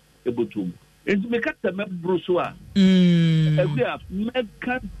nkɔfoɔ ɛbɔtɔm nti meka sɛ mɛboro so a ɛbi a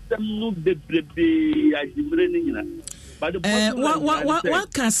mɛka sɛm no bebrebe agyimire ne nyina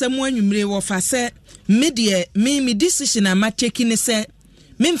waka asɛm anwummere wɔfa sɛ medeɛ me decision a mateki ne sɛ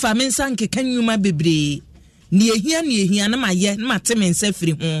memfa me nsa nkeka nnwuma bebree ne ehia na mayɛ na mate me nsa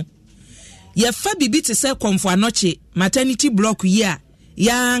firi ho yɛfa bibi te sɛ kɔmfo anɔkye maternity block yi a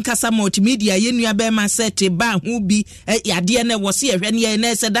yɛankasa multimedia yɛnnua bɛma sɛ te ba ho bi yadeɛ no wɔ se yɛhwɛ ne yɛ na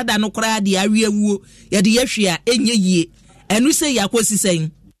sɛ dada no koraa de awe awuo yɛde yɛhwe a ɛnyɛ yie ɛno sɛ yɛakɔsi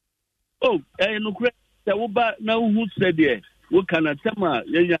sɛn ɛyɛ nokorɛ sɛ woba na wohu sɛ deɛ woka na tɛm a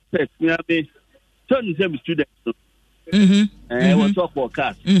yɛnya sɛ meame sɛ ne sɛ me student no wɔ sɛ ɔkɔ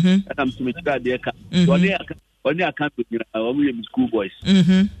cars ɛna mesomɛkyerɛ adeɛ ka ɔne aka to nyina ɔmo yɛ me school boys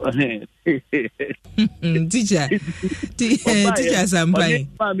teacher Sampai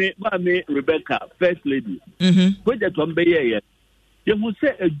Mame Rebecca first lady project on bɛyɛ yɛhu sɛ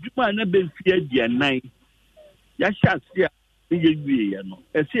adwuma na bɛmfie aduanan yɛahyɛ ase a yɛwie yɛ no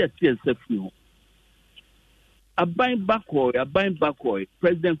ɛsɛ yɛte nsa firi ho aban bakɔe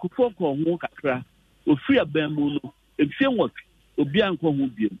President Kufuor kɔ ho kakra ofiri aban mu no efie nwɔtwe obi ankɔ ho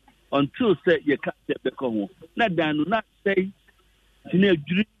biem until say you can't get back home. Not done, not say, Tina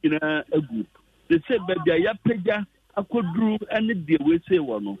Dream a group. They say, baby, I peja, I could do any day we say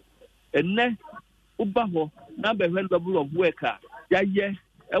one. And then, Ubaho, number level of worker, yeah,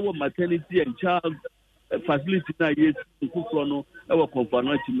 our maternity and child facility, yes, Kufuor, our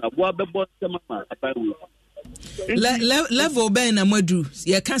confirmation, what about some level ben a modru,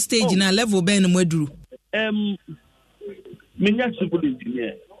 you can't stage in a level ben a modru. Minya civil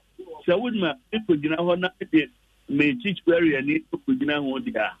engineer. So would my people may teach very and need to begin on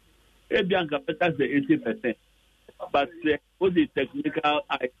the air. Bianca better say 80%. But what the technical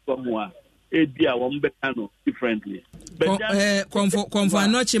I come one, Abia one better differently. Comfort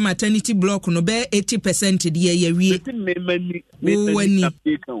not maternity block no bear 80% the year we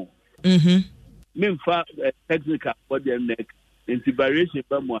Memfa technical for their neck inspiration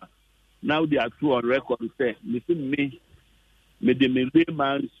Bamwa. Now they are two on record say me the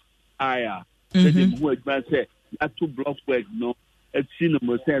man's aya. The word man say that two block work no at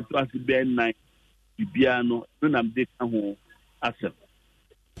cinema said to us be night piano when I'm dick home asem.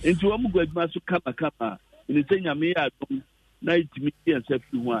 Into a good man to kama in the thing I may add night to me and say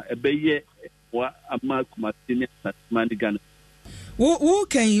a bay or a mark Martin Manigan. Wo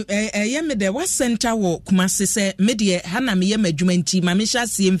kan ɛyɛ me de wa center wɔ Kumasi sɛ me de hana me yɛ madwuma nti ma me hya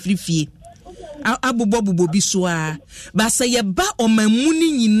sie mfrifie abobɔ bi so a ba sɛ yɛ ba ɔmamu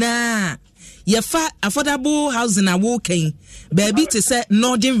ni nyinaa yɛ fa affordable housing a wo kan baabi te sɛ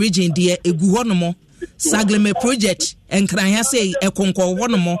northern region de egu hɔ no mo Sagleme project enkranya sɛ ɛkonkɔ hɔ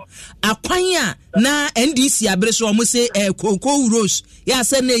no mo akwan a na NDC abere so ɔmo sɛ Cocoa Rose ya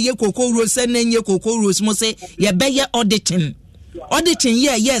sɛ na yɛ Cocoa Rose sɛ na nyɛ Cocoa Rose mo sɛ yɛ bɛyɛ auditing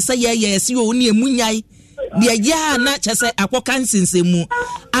yes si o ni emunyai ne ya na kyese akoka nsensemu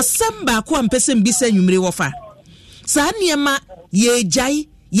asem ba ko ampese mbisa nwumre wofa saa niema ye jai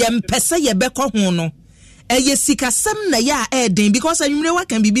ye mpese ye bekɔ ho no ye sikasem na ya eden because nwumre wa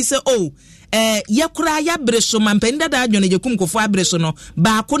kan bibi se ye kura ya breso mampenda da adwone je kumkofo abreso no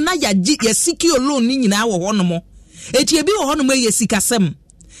ba ko na ya gi ye siki loan ni nyina wo ho no mo etie bi wo ho no mo ye sikasem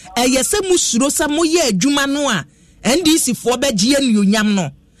ye se musuro sa mo ye adwuma no a NDC for begie nyam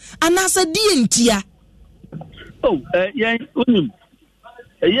no anasa die ntia yeah unim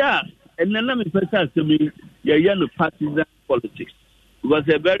Yeah, and then I'm person to me, yeah, no partisan politics because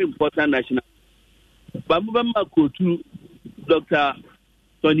a very important national. But I'm go to Dr.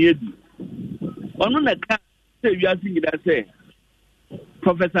 Tony Edu. On the car, say you are thinking that say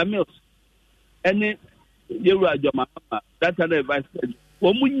Professor Mills, and you are your mama. That's an advice.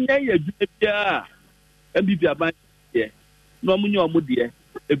 Womunya ya MPP aban ye no munye omudie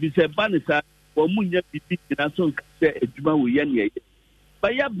ebi se banisa womunya bibi na so nka adwuma wo ye ne ye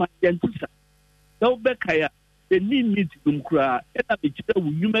ba ya ba yentisa so be kaya e ni meet dum kra e na be kire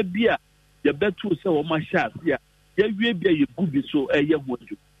wo nnwuma bi a ye betu se wo ma sha ase a ye wie bia ye gubi so e ye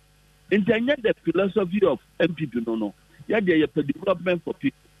hoju intanya the philosophy of MPP no ya dey for development for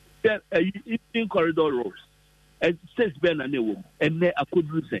people there in corridor roads and states be na newo ene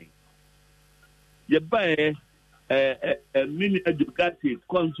akoduru sen ye buy mini educative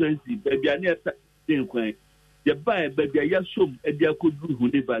constituency baby ani esa den kwan ye buy baby ya som e dia akoduru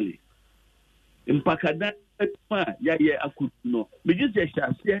Huni Valley impakada ma ya ye akodu no me just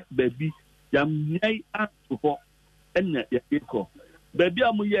shase baby ya nyai ato ho ena ye ko baby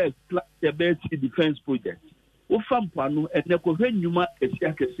amu ye class ye defense project wo fampa no ene ko hwanyuma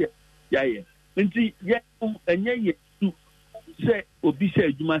kese ya ye nti ye enye ye tu se obi se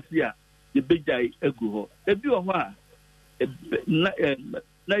adwuma se a ye bejai egu ho ebi wo ho a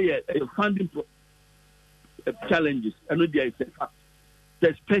na ye funding challenges and there is a fact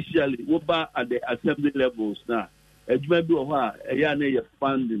especially over at the assembly levels now adwuma bi wo ho a ya na ye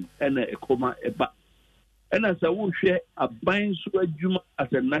funding and e koma e ba and as wo hwe aban so adwuma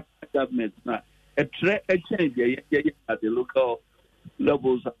as a national government na a change ye at the local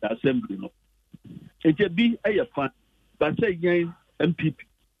levels of the assembly no it be a fun but say again MPP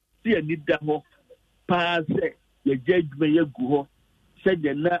see a need that ho pass ye judgment ye gu ho say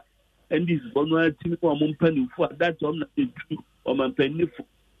the na and this one team for monpani for that on the two or monpani for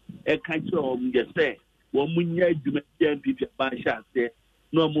e kan say o ye say wo munya adwuma MPP ba sha say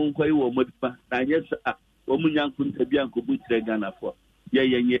no mo nkoi wo mo ba na ye say wo munya nkunta bia nkobu tire Ghana for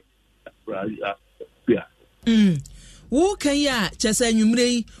ye wo kan ya chese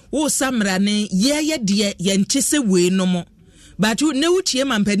nwumre wo samra ne ye de ye ntese we no mo but ne wutie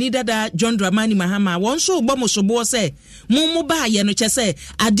mampani dada John Dramani Mahama won so gbo mosobo se mu ba ye no chese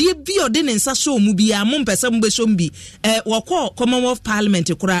ade bi ode ne nsa so mu bia mu mpese mbeso mbi wo call Commonwealth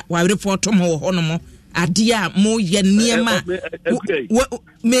Parliament kura wa report mo ho no mo ade a mo ye niema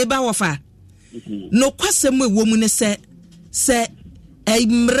me ba wo fa no kwasem wo mu ne se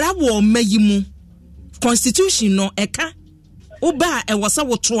mra wo mayimu constitution no eka oba e wasa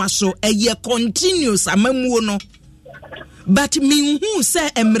woto aso eye continuous amamuo no but minhu se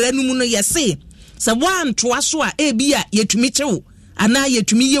emra no mu no yese se wan to aso a ebia yetumi chewo ana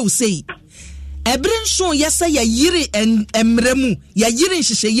yetumi ye usei ebre nso yese ya yiri emra mu ya yiri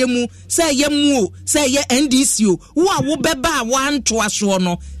nhyehyeye mu se ye mu se ye NDC o wo a wo beba wan to aso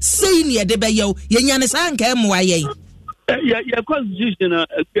no sei ne de be ye nyane sa nka emwa ye yeah constitution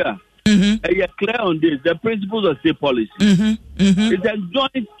you're clear on this. The principles of state policy. It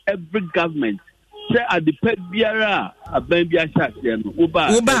enjoins every government. Say at the pet biara a bambia shot and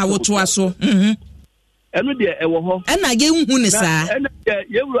uba what was so. And there and I gave Hunisa and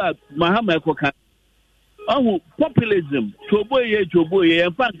you are Mahama Koka. Oh, populism, to boy,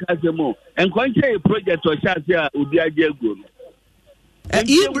 and Pancasimo, and Concha project or Shatia would be a dear good.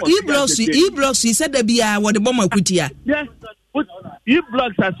 E-blocks, he said, there be what the bomber put here. Yes.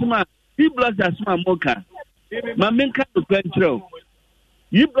 E-blocks are smart. E-blocks are smart mocha. My main kind of control.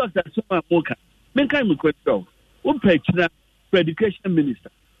 E-blocks are smart mocha. Main kind of control. Upechna for education minister.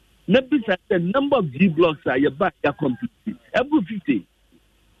 Maybe the number of E-blocks are your back are completely. Every 50.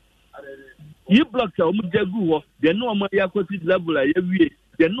 E-blocks are almost they're no more yakoti level every year.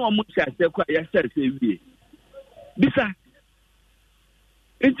 They're no more chance every year. Bisa.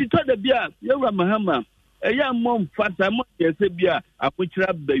 It's the beer. You're Mahama. Eya mom fata mo yese bia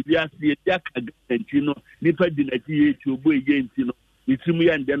apochira bawia se ya kaga ntino nipa dinati ye tubo ye ntino itimu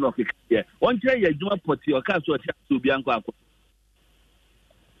ya nde no keke won kire ye djuma poti o ka so tia so bia nko akọ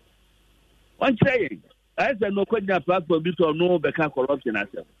won kire ye ase no kwanya platform bi to no be ka corruption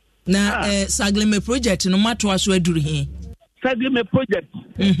asem na sagleme project no mato aso aduru hi sagleme project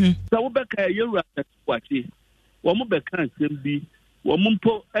so wo be ka ye ru kwachi wo mo be ka nsem bi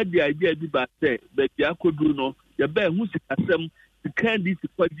Wompo at the idea be ba say, but Yakodu no, the bear who some candy to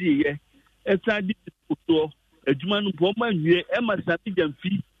Quaji, a side to a Juman woman, ye, Emma Satigan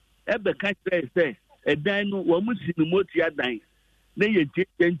fee, ever can't say, a dino, woman in the Motia dine. Then you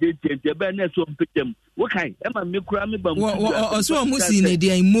change the banners of them. What kind? Emma Mikrami, but also Musin,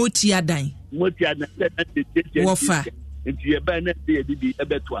 the Motia dine. Motia, nti ye ba na ye di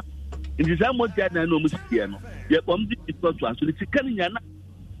ebeto nti sa mo tia na no mu sie no ye bom di to so aso ti kan nya na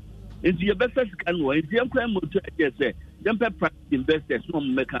nti ye be first kan wo nti ye kwan mo to ye say ye pe private investors no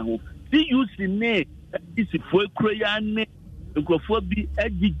mo meka ho see you see ne isi fo ekro ya ne nkrofo bi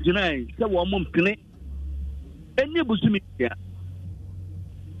agigran se wo mo mpene eni busumi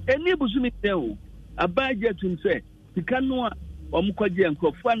ya o abaje tum se sika no a omukwaje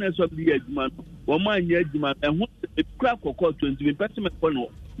nkrofo na so bi adwuma no wo ma anya adwuma eho ekra kokọ 20% no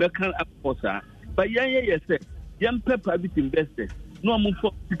meka akosa ba ye say yempe private investors no mo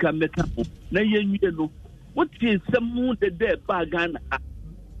for sika meka ho na yenwie no wotie semu de ba Ghana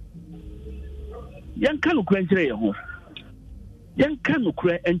yanka no kwenkyere ye ho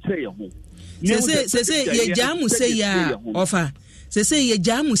se ye jamu se ya ofa se ye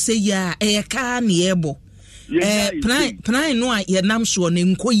jamu se ya e ka na ebo plan no a ye nam so ne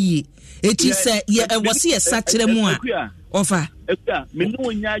nkoyie eti se ye wose ye sakire mu a ofa me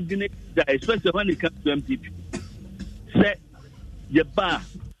no nya adwene especially when it comes to MPP say ye ba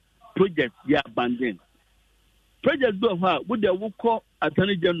project ya abandon project do ha wo de wo ko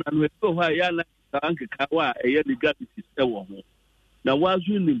atani general no do ha ya na anke kawa eye legality se wo ho na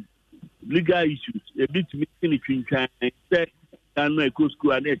wazu ni legal issues a bit meeting twinkan say kan no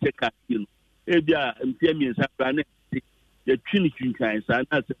ekosku ana check you e bia mpia sa na ye twinkan sa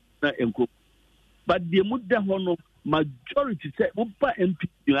na enko but the mudda hono majority say upa MP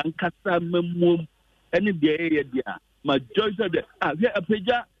ankasa memum any bia ye dia majority of the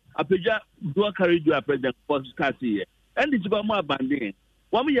apeja do carry do a president for start here and it's about more abandon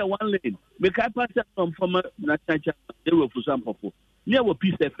 1 year 1 lane make I pass from national channel they were for some people near what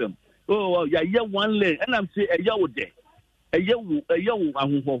Peace FM oh yeah 1 lane and I'm say a yawo there a yawo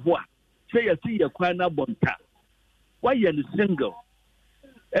ahunhoho say you see your kwana bonta why you single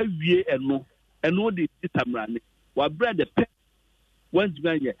every and no the tamrane wa bread the pet once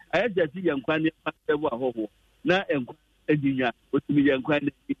ganye I just see yan kwana pasewo ahoho na enginya otumi yan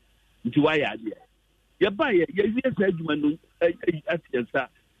kwana nti why ya ye buy ye say adwuma no atiensa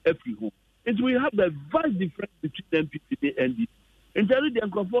every home and we have a vast difference between MPP and the entirely the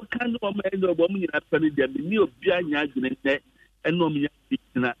control can no man no bo mu nyina fani dem ni obi anya adwene ne eno mu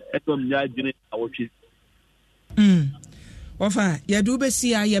nyina eto mu adwene awotwe ofa ye do be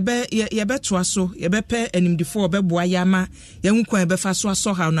sia ye be toa so ye be pe animdifo obeboa ya ma ye nkwan be fa so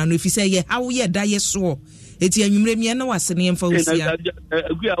aso ha na no fi se ye hawo ye da ye so eti anwumre mi na wasene ye mfa osia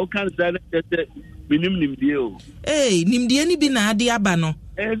agu a o kan sa na minim nimdie o nimdie ni bi na ade aba no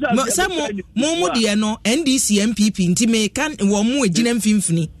sa mo de no NDC MPP nti me kan wo mo agina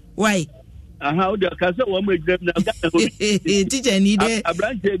mfimfini why o de ka se wo mo agina na ga na teacher ni de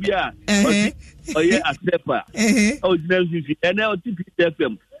abrante bia oye asepa o agina mfimfini ene o TP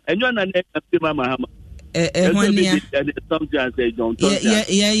FM enyo na na mama hama honia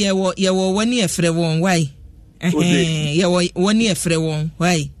ye wo wani efre won why ye wo wani efre won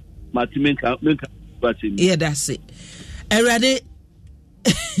why matimenka batimi yeah that's it erade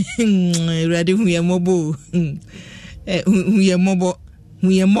huye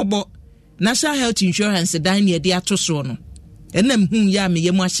mobo National Health Insurance dan ye de atoso no enam hu ya me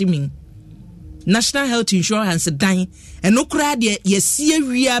ye mu ahyemin National Health Insurance dan enokura de ye sie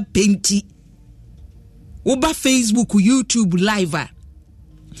wia penti oba Facebook YouTube live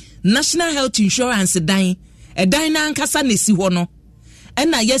National Health Insurance dan dan na ankasa na si ho no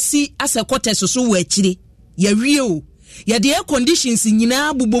ena yesi asekote soso wo akire ya wie o ya de conditions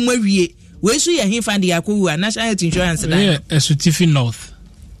nyina bobom awie we so ya himfa de yakowu National Health Insurance dan yeah Esutifi North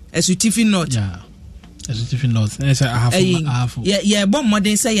yeah Esutifi North esa ahafu yeah bom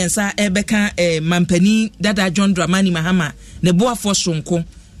modern science ebeka mampani dada John Dramani Mahama ne boafo sonko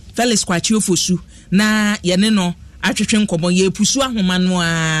Felix Kwachiofosu na ye ne no atwetwe nkomo ye pusu ahoma no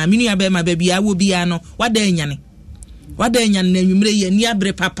a minu ya be ma ba bia wo bia no wada nyane na nwumre ye ni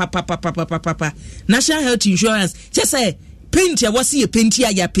abre papa National Health Insurance say paint ya wasi ye painti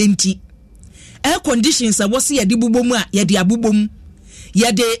ya painti air conditions a wasi ya dibubom a ya di abubom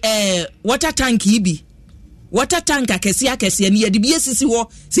ya de water tank ibi water tank akese ni ya di biesisi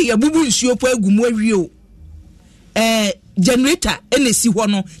ho se ya bubu nsuo po agumu awie o generator enesi ho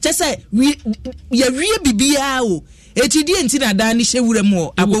no say ya wie bibia o etidi enti na dan ni hewura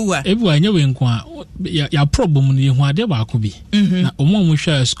mu agowa ebu anya we nko a ya problem no yehu ade ba ko bi na omo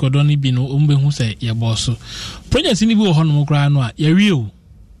hwa skodon ni bi no ombe hu se ye boso project ni bi wo hono kra no a ya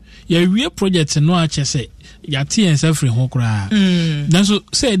wie project no a chese yate en se free ho kra nanso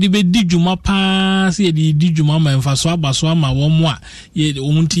say de be di dwuma pa say de di dwuma ma mfa so aba so ama wo mo a ye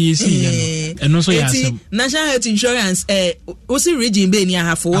wonti esi ye no eno so ya asem national health insurance osi region be ni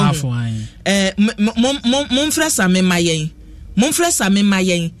ahafo wo momfra same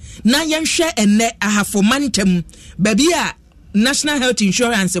mayen na yenhwe enne ahafo mantam baby a national health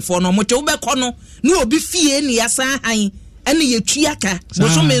insurance for no mote wo be kono na obi fie ni yasan han ene yetua ka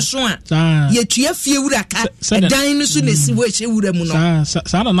boso me so a yetua fie wura ka edan no so na si wo ehye wura mu no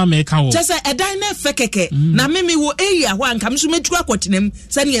sa na me ka wo sese edan na fe keke na meme wo area ho anka so metu akotenem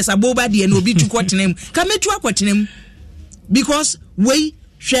se ne yesabo ba de na obi tu kotenem ka metu akotenem because we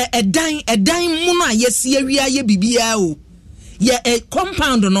hwe edan mu no a yesi awia ye bibia o ye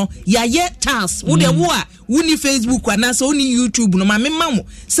compound no ya ye task wo de wo a woni Facebook ana so woni YouTube no ma memma mo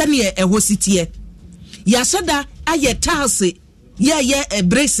se ne ehositie ya sada aye task ye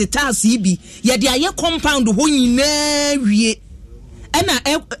brace task ibi ye de aye compound ho nyina wie ana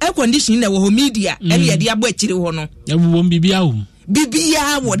air condition na wo media ene ye de abo akire ho no ya wo bibia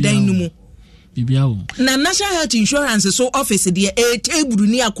wo dan no mu bibia wo na national health insurance so office de table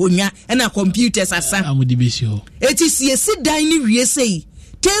ni akonya na computers asa amudi besi ho eti si dan ni wie sei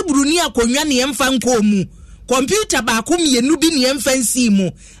table ni akonya ne yemfa nko mu computer ba ko mienu bi ne yemfa nsi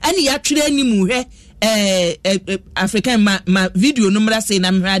mu ene ya twere animu hwe African ma video number say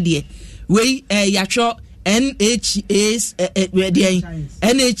na mrade we ya cho NHIS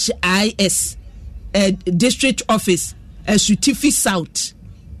district office Sutifi South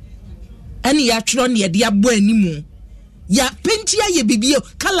ani ya tro ne de abo animu ya pentia ye bibie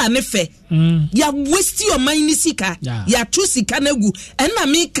kala ne fe ya waste your money sika ya tu sika nagu ena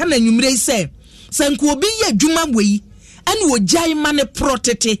me kana nwumre se sanko obi ye adwuma wei ani wojai mane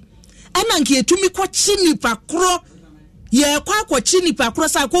protete ena nke etumi kwa chinipa kro ye kwa chinipa kro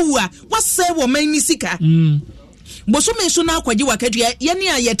sa ko hu a wase wo mani sika boso me so na akwaje wakatu ye ne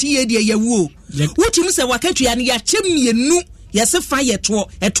ayete ye de yewuo wutim se wakatu ya ne ya chemienu yese fa yeto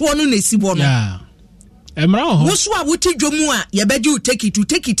no na sibo no emra ho woso a wuti dwomu a ye beje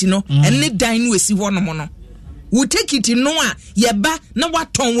take it no enne dan no esi ho no mo no wo take it no a ye ba na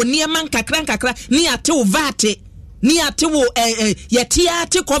waton wo niema nkakra ni ate wo vate ni ate wo yete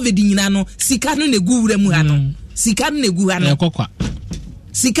ate covid nyina no sika no na guwura mu ha no sika no na gu ha no ekokwa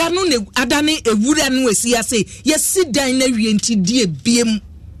sika no na adane ewura no esi ase yesi dan na wie nti die biem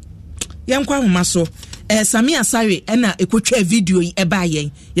yankwa homa so Sami Asare ena ekotwa video yi eba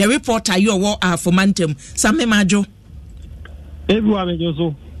yen ye reporter yo wo afomantem Sami Majo everyone mejo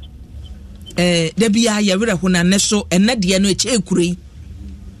so de bia ye were ho na ne so ena de no eche ekure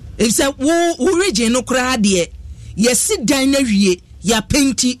efse wo region no kra de ye si dan na wie ya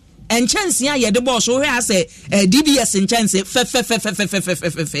penti enchanse a ye de boss wo hwe ase DBS enchanse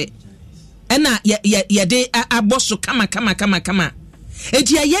fe ena ye de aboso kama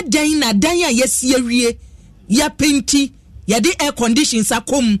eti ya dan na dan ya yesi awie ya penti ya de air conditions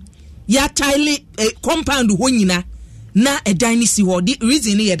akom ya tile compound ho nyina na edan ni si ho the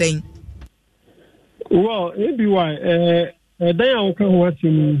reason ni dan well maybe why dan ya wo ho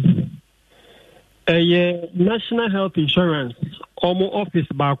asim national health insurance omo office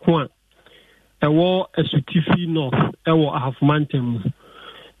ba ko a ewo Sutifi North ewo Ahafmantem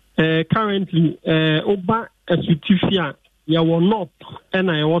currently oba Sutifi a ya wo north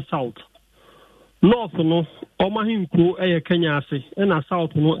na ya wo south north no omahinko Kenya ase na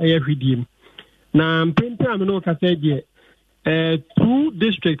south no hwidiem na mpempem am no ka say de two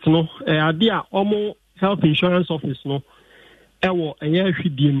districts no ade a omo health insurance office no ewo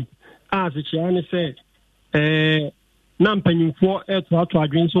hwidiem as chia ne say na mpanyimfo to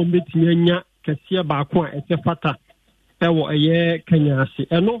adwen so betimi anya kase ba ko a fata ewo Kenya ase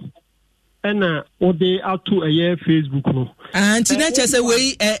eno ena ode atu Facebook no anti na chese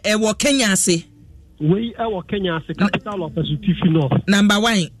we wo Kenya ase we Kenya ase capital of Sutifi North number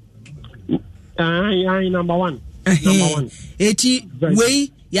 1 number 1 eti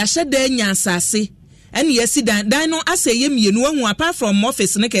we ya sheda nya asase ene yesi dan no ase ye mienu ahu apart from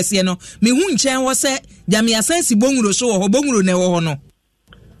office ne kese no me hu nchen wo se jame asansi bonwuro so wo bonwuro ne wo ho no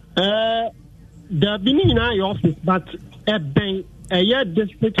the beginning na your office but ben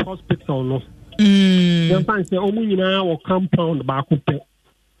district hospital no you find say omu nyina wo compound ba ko pe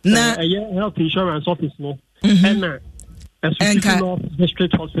na health insurance office no na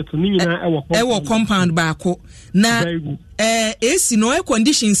district hospital ni nyina ewo compound ba ko na esi no air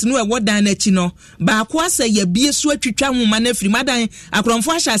conditions no ewo dan na chi no ba ko asa ya bie so atwitwa homa na firi madan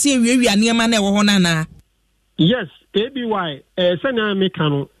akromfo ahase ewiewia niema na ewo ho na yes ABY sena meka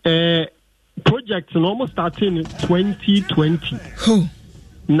no project no almost starting in 2020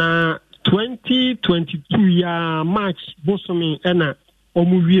 na 2022 ya March bosomi ena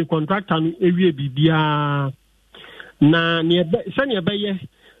omuwie contractor no ewie bibia na ne ebe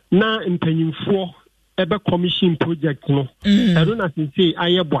na mpanyimfo ebe commission project no ero na say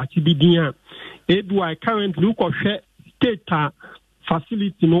aye boachi bidin a currently ukwohwe state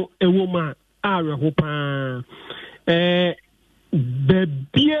facility no ewoma are ho pa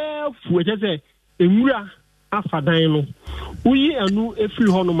bebia fu eje enwura afadan no uyi anu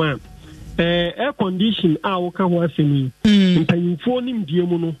efiri ho no ma air condition a woka ho asemi mpanyimfo nim die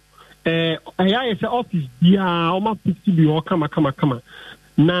mu no aya ye office bia o ma 50 bi o kama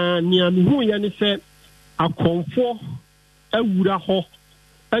na nia me hu ye ne se akonfo awura ho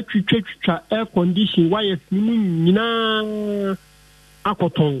atwitwa air condition wires ni mu nyina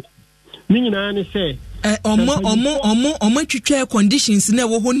akoton ni nyina ne se omo twitwa air conditions na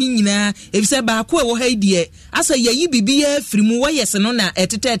wo ho ni nyina efise ba ko wo ha die asa yayi bibia afiri mu wires no na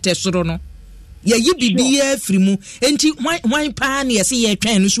etetete soro no yayi bibia afiri mu enti wan pa na yesi ye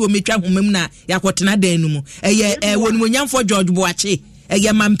twan no so metwa homam na yakotena dan no mu eye wonimonyamfo George Boache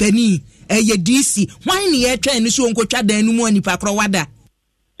eye mampani eye DC wan ne ye twan no so nkotwa dan no mu anipa kro wada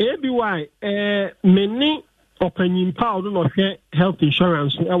ABY meni opening power no hwe health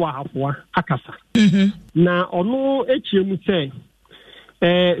insurance e wa hafoa akasa na ono echiemu say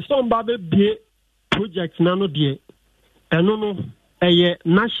somba be bie project na no de eno no eye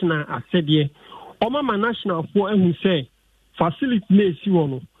national asede omama national for ehu say facility na esi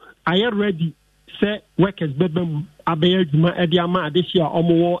wono aye ready say workers bebam abeya djuma e dia ma adehia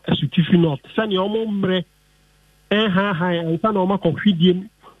omo asutifi north sani omo mre ha ansa na omo kohwidiem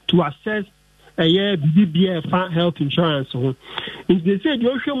to assess BBA health insurance. If they say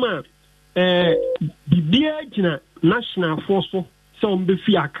Joshua, BBA national force, some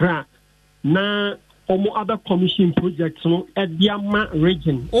be Accra, na omo other commission projects no at Diama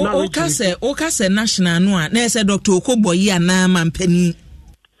region. Okase national no na say Dr. Okoboyi ana mampani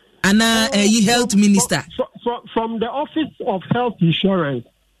ana health minister from the office of health insurance.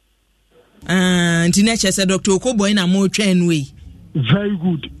 Ntineche say Dr. Okoboyi na mo twen we. Very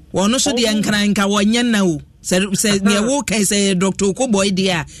good. Wono so de nkranka wonye na o se ne wo kai se Dr. Okoboy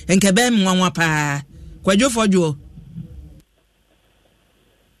dia enka be nwanwa pa kwadwofojo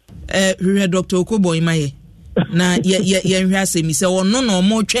hwe Dr. Okoboy maye na ye hwe asemi se wono no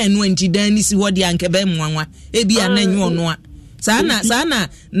mo twen no anti dan ni si wode anka be nwanwa e bia na nyu ono a sana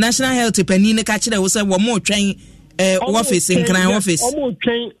national health pani ne ka kire wo se wo mo twen office nkran office omo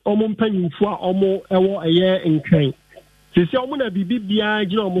twen omo mpanyimfo a omo ewo eye nkran se omo na bibia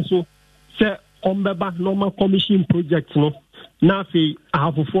gina omo so se ombeba normal commission project no na fe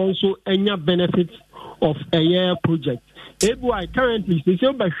ahafofo so enya benefits of a year project ABY currently se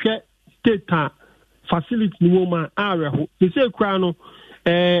obahwe state facility ni woma areho se kura no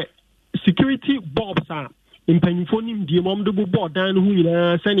security bulbs are impanyimfo nim die mom de bo dan no hu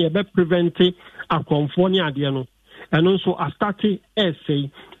nyina se ne be prevent akonfo ni ade no eno so a start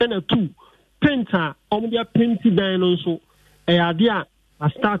essay and a two painter dia painting dan no so ade a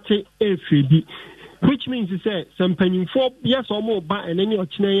start efedi which means to say some panyimfo yes omo ba enani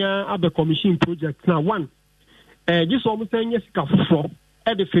ochina abe commission project na one just omo say yes ka foforo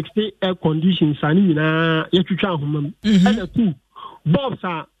e de fix air conditions ani nyina yetwitwa ahomam and a two bulbs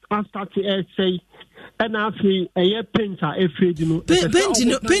are start essay and afi eye painter efedi no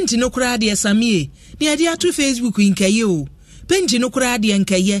paint no kura de samie ne ade ato Facebook nkaye o paint no kura de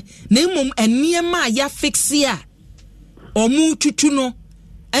nkaye na emom eniema ya fix ya omu tutu no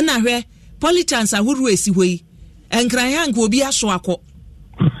ena hwe politians ahuru esi hoi enkran ya nko obi aso akọ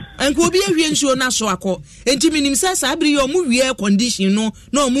enko obi ahwie nsuo na so akọ enti minim sasa abiri omu wie condition no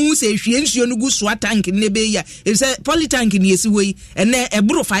na omu se hwie nsuo no gu so tank ne be ya e se politank ne esi hoi ene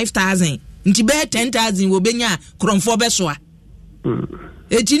eburu 5000 nti be 10000 wo benya kromfo be so a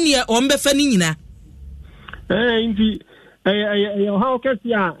eti ne ombe fa ni nyina nti how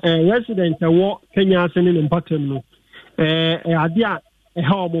kasi a resident wo Kenya asene ne mpatem no ade a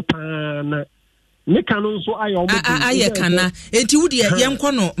help pana ne kanu so ayo mo aye kana enti wudi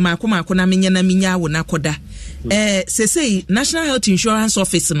yenko no mako na menya wo na koda sesei National Health Insurance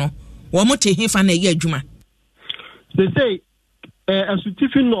Office no wo mo te hefa na ye adwuma sesei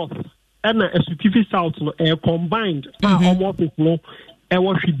Asutifi North and Asutifi South no combined home office no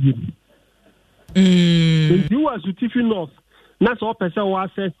wo hwidiem you Asutifi North na so person wo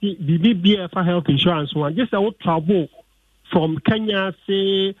access BBA for health insurance one just a travel from Kenya,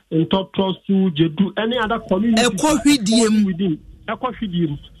 say, in top trust to Jedu, any other community. Within.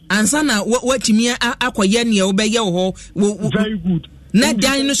 Ansana, what to me, Aquayani, obey your very good. Not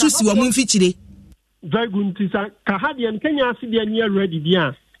dying to see what moon feature. Very good. Kahadi and Kenya, see the near ready,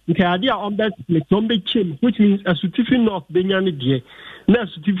 dear. nke ade a on best split on be chem, which means a Sutifi North benya ne die na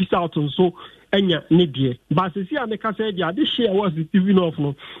Sutifi South nso enya ne die. But see a make say dia this share was Sutifi North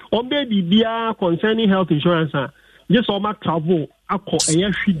no on be bibia concerning health insurance just all my travel akọ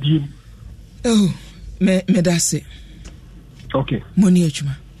eye hwidiem. Oh me dase. Okay. Moni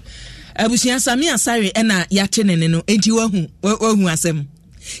ejuma. Abusia Sami Asare na yate ne no enti wahu asem.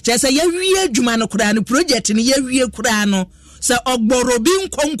 Chese ye wie adwuma no kura no project ni ye wie kura no se ogboro bi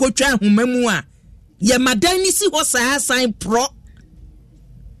nkonkotwa ahomam a ye madan ni si ho saa san pro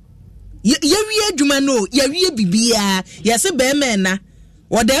ye wie adwuma no ye wie bibia ye se be me na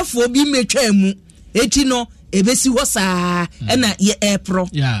wodefo bi metwa mu eti no ebesi ho saa na ye pro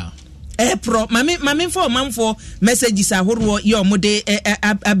pro mame for manfo messages ahoro ye omode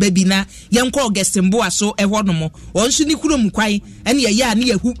ababina ye nko ogestembo aso ehonomo onso ni kurom kwan ene ye ya ne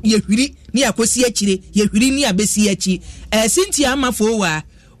yehwiri ne yakosi akire yehwiri ne abesi achi Cynthia amafo wa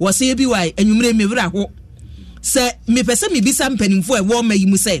wo se bi wa anwumre mewura ho se me pese me bisa mpanimfo e wo mayi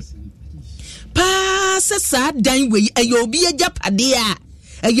mu se pa se sa dan we ayobi agapade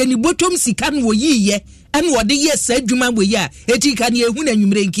a ye ni botom sika no wo yiye ene wo de ye sa adwuma we ya eti ka ne ehu na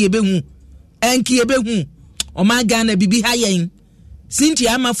anwumre nki ebehu o ma Ghana bibi ha yen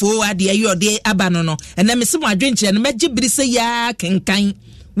Cynthia amafo wa de ayo de aba no ene me se mo adwenkyere no megye biri se ya kenkan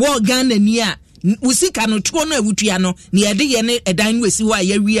wo Ghana ni a usika no tuo no awutua no ne yede ye ne edan wesi ho a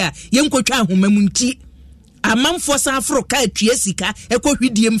yawi a yenkotwa ahomam nti amamfo san afro ka atue sika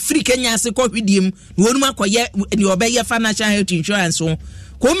ekohwidiem free Kenya ase kohwidiem wonum akoye ne obeye financial health insurance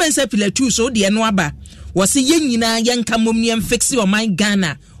ko mensa pilatu so de no aba wo se yenyina yenka momniem fixe o my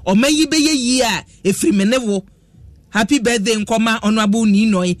Ghana o mayi beye yi a efri menewo happy birthday nkoma honorable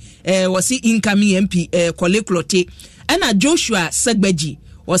Ninoi wo se incoming MP Koleklote ana Joshua Sagbaji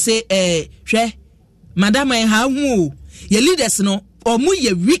wo se hwe madam ha hu ye leaders no o mu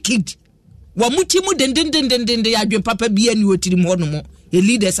ye wicked wo muti mu dendendendende ya dwe papa bia ni otiri mu hono mo ye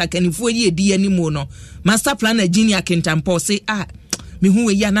leaders akanifo yi edi ani mu no master planner Junior Kentampo se me hu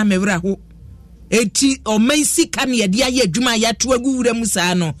we ya na mewra ho eti o mensi kan ye dia ye adwuma ya to aguwura mu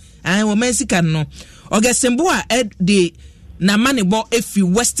saa no o mensi kan no ogesembo a de na manebo efi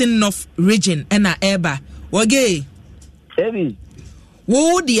Western North region na eba woge ebi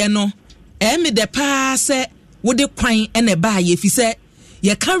wo de no me de pa se wo de kwan na ba ye fi se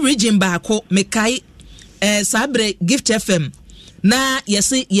ye ka region ba ko mekai sabre Gift FM na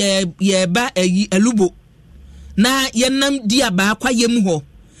yesi ye ba alubo na ye nam dia ba kwa yem ho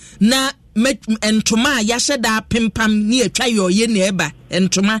na entoma ya hyeda pempam ni atwa ye na eba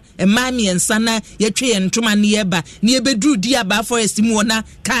entoma emami ensa na ye twe entoma ni eba ni ebedru dia ba forest mu na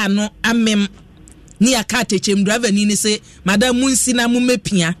ka no amem ni akate chem driver ni se madam munsi na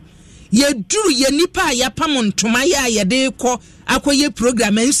mumepia ye duru ye nipa ya pam ntoma ya ye de kɔ akoye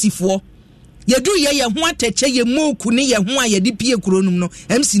program nsifo ye duru ye ho atache ye moku ne ye ho a ye de pie kronum no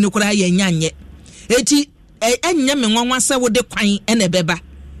MC no kora ye nyanye eti enya me nwanwa sɛ wo de kwan ene beba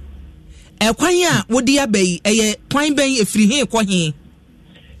kwan a wo de abai ye kwan ban efiri he kɔ he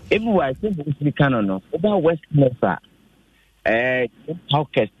everywhere say wo siri kano no oba West Mesa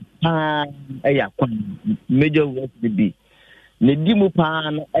Hawkers ya kwan major West B ne di mu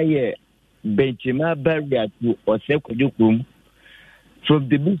pa no benchema barrier to Osekojokum from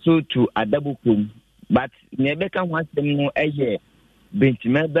the Biso to Adabukum but nebeka ho asem no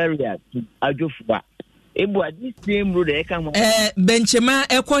benchema barrier to Ajofua ebu adi same road come benchema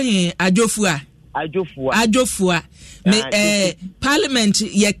ekohin Ajofua me parliament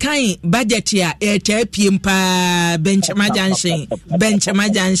ye kan budget ya piem pa benchema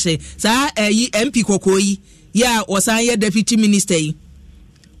junction sa MP kokoyi ya wasan ye deputy minister yi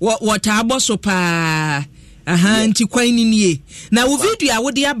what aboso pa nti kwan ni nie na wo video a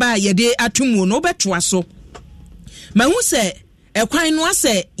wo de aba ye de atomu no beto aso ma hu se kwan no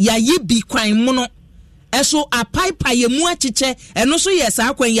ase ya ye bi kwan mu no eso apaipa ye mu achiche eno so ye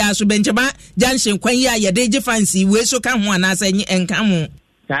sa kwan ya so benchema junction kwan ya ye de je fancy we so ka ho ana sa enka ho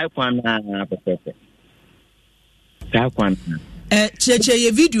sai kwan na pepepe sai kwan cheche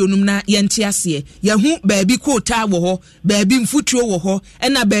ye video num na ye nte ase ye hu baabi kota wo ho baabi mfutuo wo ho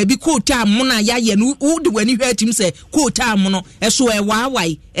na baabi kota mo na ya ye no wo de wani hwatim se kota mo no eso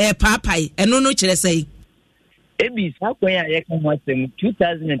waawai paapai eno no kire sei ebi sa kwan ya ye kan ho asem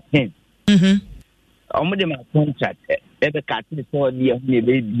 2010 omude ma contract ebe ka ti so di ye hu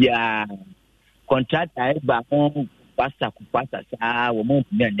ebe bia contract ai ba ho pasta sa wo mo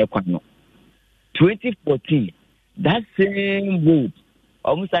ti ande kwan no 2014 that same road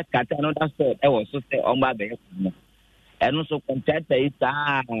almost like cut another side I was so say on my back and also contract is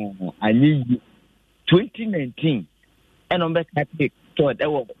I need 2019 and on back thought I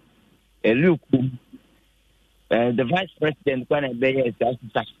was Elukum, the vice president, when I bear is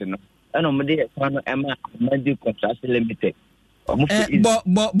satisfaction. And on the Emma Amandi Contract Limited.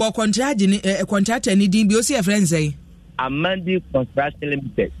 But contract any DBO, see a friend say Amandi Contract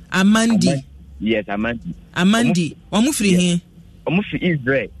Limited. Amandi. Yes, Amandi. Amandi. Omufri here. Omufri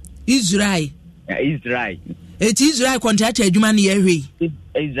Israel. Israel. Israel. It is Israel contract Jumani every.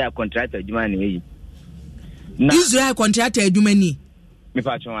 Israel contract Jumani. Israel contract Jumani. Me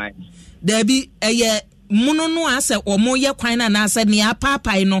patch why. There be a mono no ase or more ya quina and answer near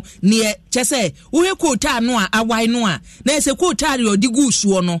papa no near chese. Uwe quota noa a why noa. There's a quotario di goose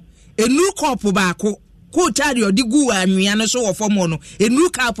no. A new corpo bako. Quotario di gu and Rihanna so of mono. A new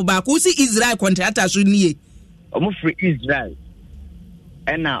corpo bako see Israel contract as you need. Omufri Israel.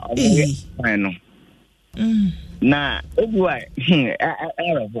 And now, I know. Now, why?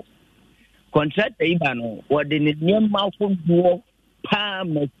 Contract Ibano, what the name Malcolm Duo,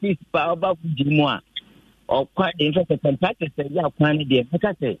 Palm, Massis, Power, Jimoa, or quite interested contractors say, yeah, planning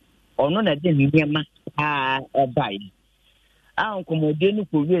the or none of them near my buy. I'll come again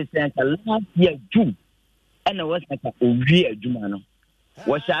for years and last year, June, and I was like a real Jumano.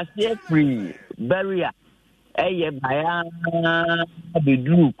 Was I say free barrier? Baya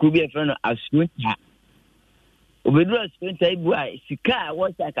bedru could be a friend of Swinter. Obedru Swinter, boy, Sika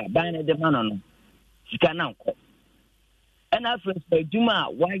was like a banner the man on Sika now. And after Juma,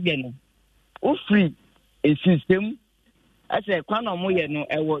 why then? Oh, free a system. I said, Quano Moya no,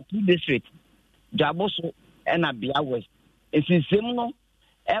 I was 2 districts, Jaboso and Abia West. A system no,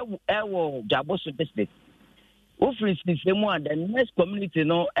 I was Jaboso district. Oh, free system one, the next community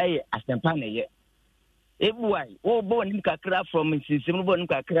no, a Astampana yet. Everywhere, born kakra from system, born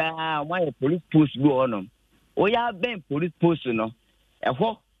kakra, why a police post go on. Oh, yeah, been police post, no. A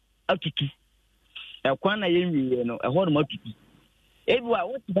what a tutu. A quana yemi, no, a what motu. Everywhere,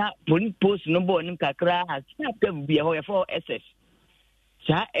 what that police post no born kakra has not be a whole for SS.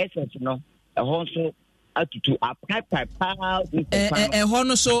 Sa SS, no, a honso a tutu, a pipe, a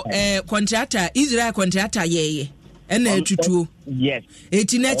honso, contractor, Israel contractor, ye. And a tutu. Yes.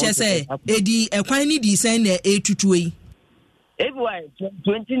 18 say, Eddie, a quiny descend a tutu. Everywhere,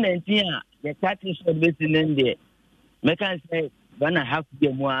 2019, the taxes are listening there. Make I say, when I have to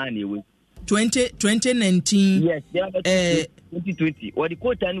get more anyway. 2019. Yes, 2020. What the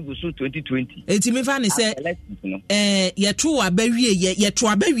quote and was 2020. It's me funny say, ye true a berry, ye true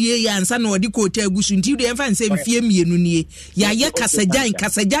a berry, and son or the quote goose until the infant say, fear me, Nunie. Ya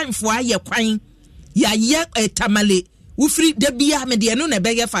Casajan for your quine. Ya a tamale. Ufri de bia me de no na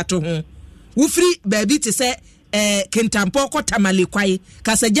bege fato ho. Ufri baby te se kentampo ko tamale kwai.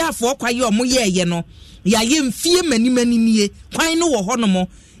 Kasajafo kwai o mo ye no. Ya ye mfie mani nie. Kwai no wo ho no mo.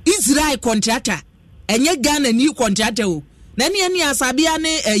 Israel contractor. Enye Ghana ni contractor o. Na ne ani asabia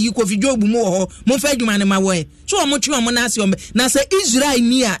ne yikofidwo bu mu ho. Mo fa adwuma ne ma wo e. So o mo twe o mo na ase o na se Israel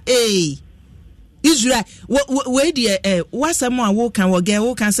ni a Israel we de wasamo a wo kan wo ge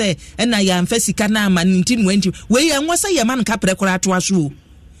wo kan say na ya mfa sika na ama 1920 we ya nwasa ya man ka prekora to aso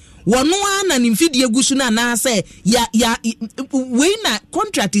wono ana ni mfidie gusu na na say ya we na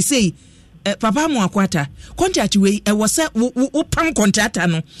contract say papa mo akwata contract we wo say wo pam contractor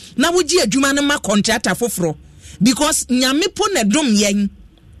no na wo gi adwuma no ma contractor foforo because nyame po na dom yen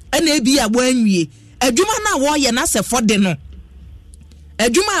na ebi a wo anwie adwuma na wo ye na se fode no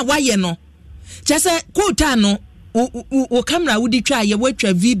adwuma a wa ye no chese quota no o camera wudi twa ye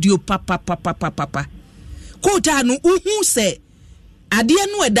watwa video papa quota no uhu se ade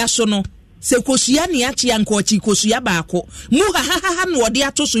no eda so no se kosua ne ache ankochi kosua baako mu ha no ode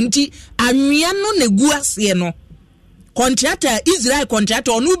atoso nti anwea no negu ase no contractor Israel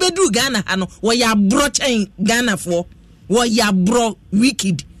contractor no bedu Ghana ha no wo ya bro chen Ghana fo wo ya bro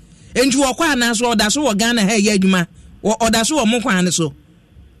wicked enju wo kwa na so oda so wo Ghana ha ye adwuma wo oda so wo mo kwa ne so.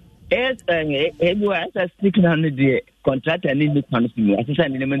 Yes, everywhere I speaking on the contract and in the country, I say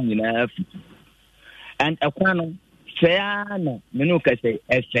name and a quano fair no menuka say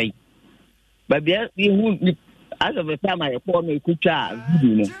essay. But who as of the time I call me kucha,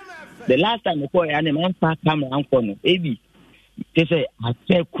 you know. The last time I call an man come on corner, baby. They say I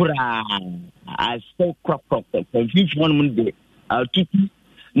say kura, I say crop, confuse 1 Monday. I'll keep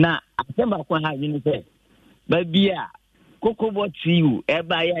now. I remember how you say, but yeah. Coco what see you,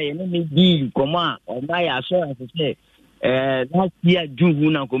 everybody, and me be come on, or my assurance say, last year,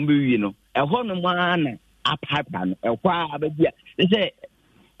 June, and come, you know, a whole man up happen, a while, baby. They say,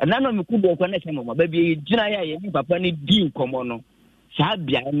 and none of me could go connection, my baby, Jaya, and Papa need deal, come on,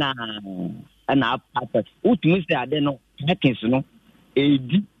 Sabia, and up, what Mr. I don't know, Hackins, no,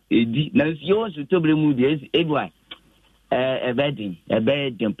 AD, now it's yours to tell me, everywhere. a bedding,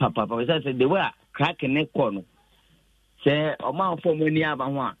 papa. Say the way cracking a corner. Say, a man for money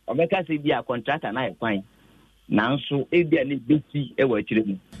about one, or make us be a contract and I find. Now, so if there is busy, a way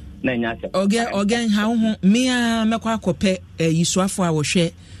to Again, how me make a copy you swap for our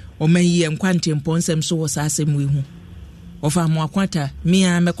share or may ye and quantum ponsem so was as him with whom. Of our more quanta, me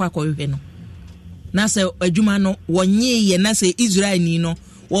and make a call. Nasa Jumano, 1 year, and Nasa Israel Nino.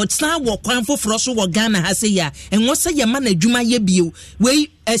 What's now what quan for Frosso or Ghana has a ya, and what's a man a Juma ye bill?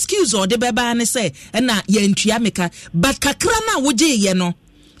 We excuse or the baba and say, and not ye in Triamica, but Kakrana would ye no.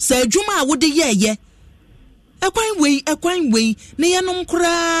 Say Juma would ye. A quine way, neanum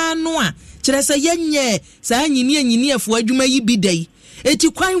cra noa. Chessa ye, say near for Juma ye be day. Et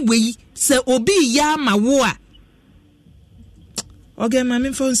you quine way, say obi ya ma war. Okay,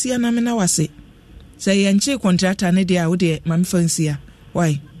 mammy fancy and I'm now say. Say and che contract an idea would dear, mammy fancy.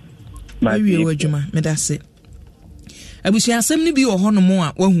 Why? Maybe we Juma, me that's it. I wish I assembly be or honor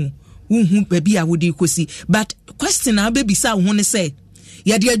more, who baby I would see. But question our baby sa wanna say.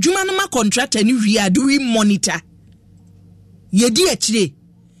 Ya dear Juma no ma contract and we are doing monitor. Ye dear today.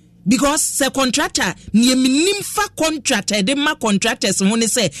 Because se contractor near minim fa contractor de ma contractors wanna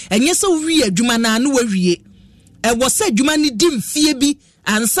say, and yes, so we Juma na no we. I was said Juma ni dim fiebi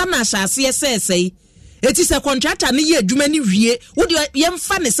and sana shall say. It is a contractor ni ye Juma ni wie. Would you yam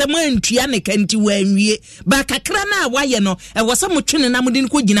fan is some in Trianic and we but Kakrana why no, I was some train and Amudin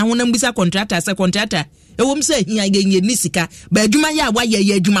Kujina when I'm with a contractor as a contractor. I won't say here again ye Nisika, but Juma ya why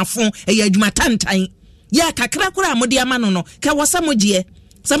ye Juma phone, a Juma tantain. Ya Kakrakura Modia Manono, Kawasamojie.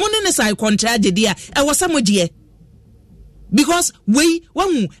 Someone in a side contract, dear, I was Samojie. Because we,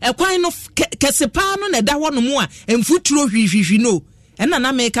 one, a kind of Casepano, and that one more, and foot through you know. And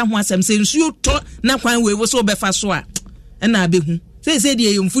I make come once I'm saying, you talk, now when we was so befaswa. And I be who say,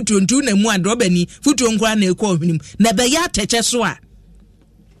 dear, foot on two and one robbery, foot on one, call him, never yet touch a swa.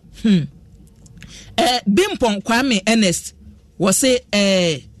 Bimpon Kwame Ernest was say,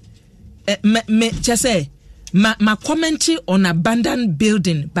 just say, my commentary on abandoned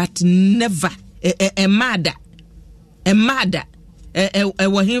building, but never a murder. A murder.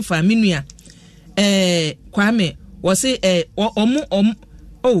 Were him for Minuya. Kwame was say,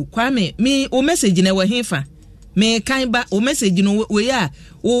 Kwame, me, o message in our hinfa. Me kind ba o message no we ya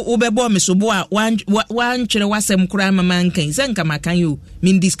o bebo me so bo a wan kyere wasem kura mama nkan senka makan yo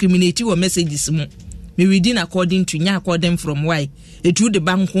me discriminate o messages mu me reading according to nya according from why etu de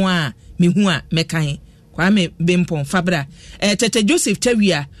banko a me hu a mekan Kwame Bimpon Fabra Tete Joseph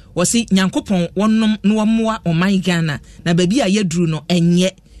Tawia wasi nyankopon wonnom no wammoa oman Ghana na baby a yedru no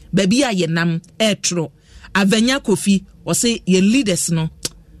enye baby a yenam etro Avenya Kofi wasi ye leaders no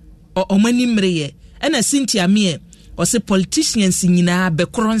omani mreye ena Cynthia Mie wasi politicians nyina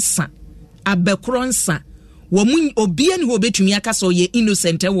abekronsa womun obia ni obetumi akasa ye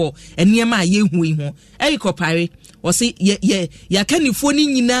innocent wo eniema a ye hu ekopare wasi ya kanifo ni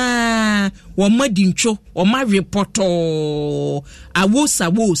nyina wo madintwo o ma reporto awos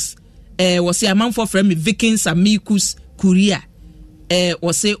wasi amanfo frame Vikings Amicus Korea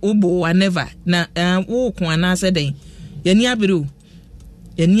wasi obo never na wo ko anase den yani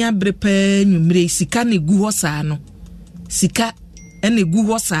abere pa nwumre sika ne gu hosa no sika ene gu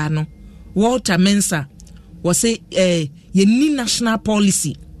hosa no Walter Mensa wasi yeni national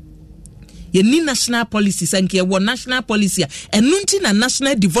policy sanke wo national policy enunti na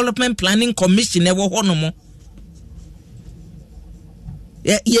National Development Planning Commission e wo honomo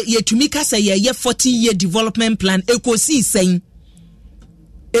ye tumika say ye 40-year development plan ekosi sen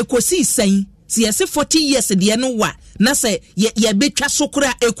si yesi 40 years de no wa na say ye betwa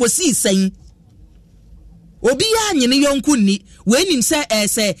sokora ekosi sen obi ya nyine yonku ni we nim say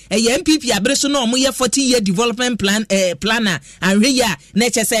ye MPP abreso no mo ye 40-year development plan planner anhwe ya na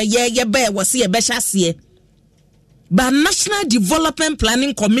che say ye ba wo se ye be hyase ba National Development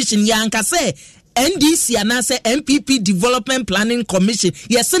Planning Commission ya anka say NDC ana say MPP Development Planning Commission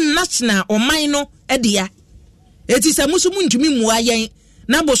yes national oman no edia eti se musumu ntumi muayen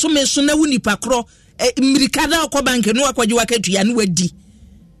na boso meso na wuni pakro mirikada akọ bank no akwaje wakatu ya no wadi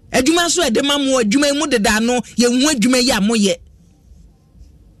adwuma so edema mu adwuma mu deda no ye hu adwuma ya moye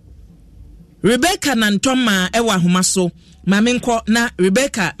Rebecca Nantoma ewa homa so mamenko na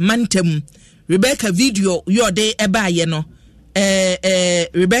Rebecca Mantem Rebecca video yode eba ye no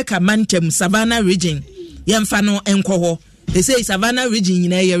Rebecca Mantem Savannah region yemfa no enko ho they say Savannah region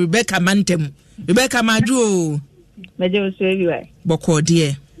nyina ye Rebecca Mantem Rebecca maju meje so ebiwa boko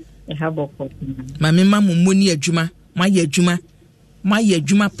de e ha boko mame mamu moni adwuma maye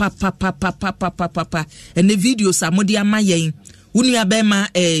adwuma papa ene videos amodi amayen unu abema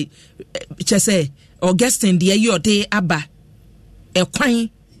chese Augustine de ayi ode aba ekwan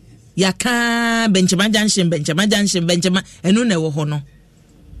yaka Benjamin Junction enu na wo ho no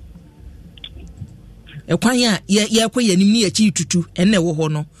ekwan ya ye kwa yanim ni achi tutu enne wo ho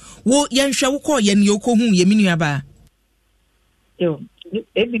no wo yenhwe wo ko ye ne yokohu ye minu aba yo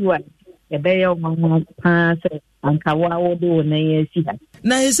everyone ebe yo mama pa se anka wa wo do na ye si ha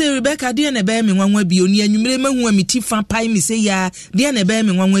na ese Rebecca de na be me nwanwa bi oni anwumre mahu amiti fa pai mi se ya de na be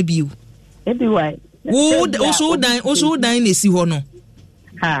me nwanwa bi everyone wo so dan na si ho no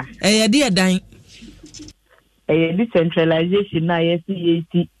ha de dan decentralization na yes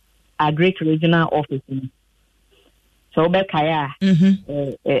a great regional office so be kaya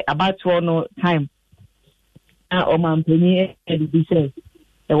about one time o man peni e say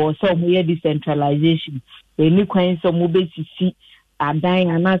there was some way decentralization any kwan so mo be sisi adan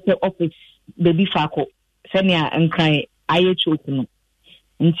anase office baby fako senia nkran aye choke no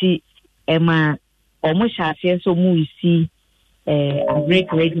nti ema omo shafe so mu isi a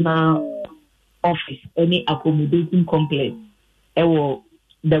great regional office any accommodating complex ewo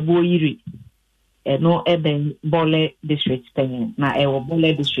Daboyiri no eben Bole district pen na ewo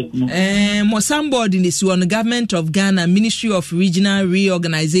Bole district no mo somebody in the one government of Ghana Ministry of Regional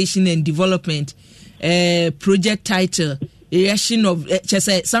Reorganization and Development project title erection of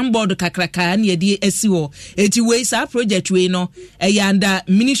chese somebody kakraka na yedi esiwo eti we sa project we no under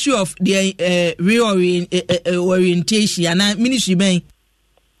Ministry of the reorientation and ministry ben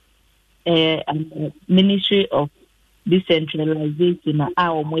Ministry of Decentralization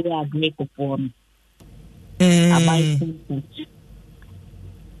our way agree upon about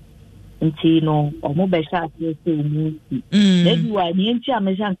no omo be sha se mu maybe why ni nti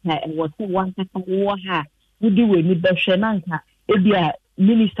amejanka e wo se wan kaka wo ha wudi we ni be hwe nanka e bia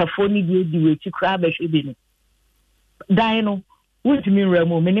minister for ni di we ti kra be hwe bi no dan no wutimi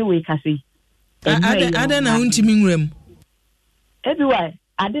nramo me ne we ka sei ada na wutimi nram e bi why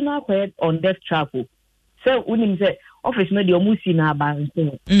ade na quiet on death travel so unim say office no de omusi na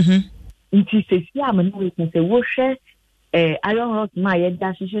abanse nti sesi am no we say wo hwe iron rod na ye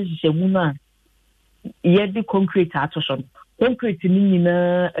da hyehyehye mu na ye di concrete atoso concrete ni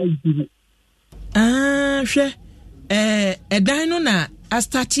nyina agiri hwe dan no na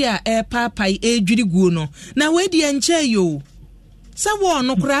astati a papai edwiri guo no na we di enche yo se wo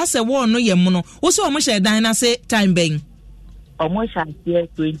no kura se wo no ye mu no wo se o mo hye dan na se time ben almost year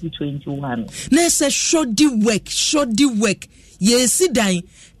 2021 na se shoddy work yes dan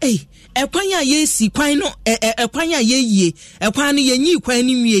ekwan ya yesi kwan no ekwan ya yeyie ekwan no yenyi kwan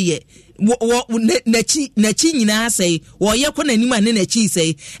ni wieye nachi nyina asai wo ye ko nanim ane nachi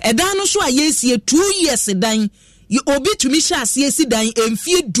sai edan no so a yesi 2 years dan obi tumi sha ase dan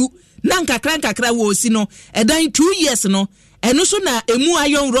emfie du na nkakra wo si no edan 2 years no eno so na emu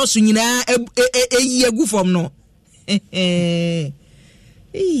ayon rosu nyina eyi agufom no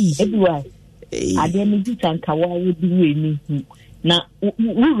everywhere ade me di tanka wa wo di we ni na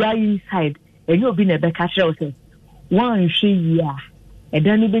we right inside and you be na be ka share say one hwe ya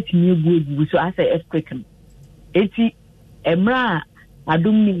edan no betimi eguegu so as a earthquake eti emra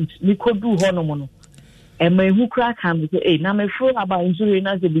adum ni kodu ho no mo no ema ehu kra kan say na me fro about injury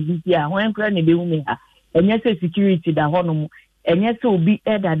na say bibi a when kra ne be hu me ha enye say security da ho no mo enye say obi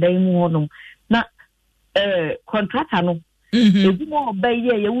eda dan mu ho no na contractor no ebi mo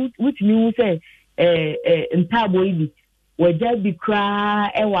obeye ye wutimi hu say ntabo ibi wajja bi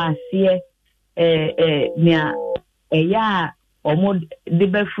kra ewase nia eya omo de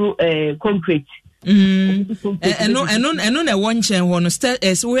befru concrete eno na wonchen ho no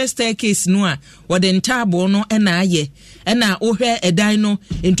staircase no a wode ntabo no na aye na ohwe edan no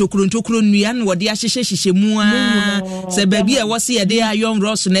ntokuro nnua na wode ahyehye mu a se baby e wose ye de ayon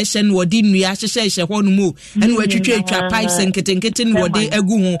ross na hye na wode nnua ahyehye ho no mu na watwitwa pipes nketenkete na wode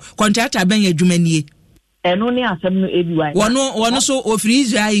agu ho contractor ben adwumanie eno ne asem no ebiwa wono so ofiri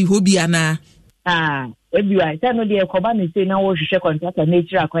Israel hobi ana ebiwa say no de ekoba ne say na wo hwehwe contractor na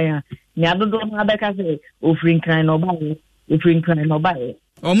etira kwan ni adodo na beka say ofiri nkran no bae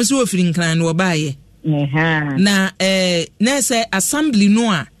omo so ofiri nkran no bae na na say assembly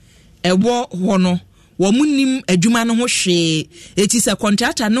no a ewo ho no wo munim adwuma no ho hwe eti say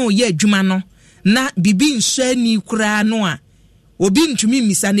contractor na o ye adwuma no na bibi nso ani kura no a obi ntumi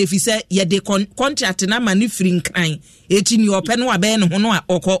misa na efise ye de contract na ma ni free nkran eti ni ope no abe ne ho no a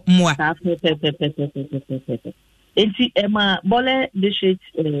okọ moa eti ema Bole district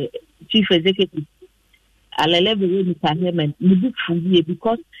chief executive alele be ni parliament ni book fuye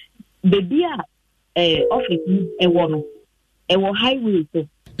because the bia office ni ewo highway so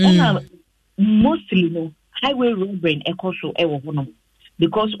mostly no highway road brain ekoso ewo ho no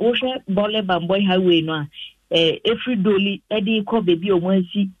because Osha Bole Bamboy Highway no every dolly Eddie ko baby o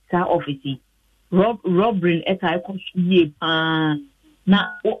wansi sa office robbery eta ko ye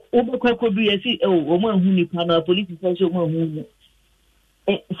na obekwa ko bi yesi o mo hu ni pa na police station mo hu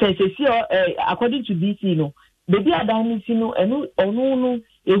according to DC no baby adan si no enu onu no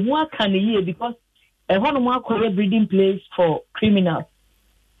ehu aka ne ye because ehon mo akore breeding place for criminals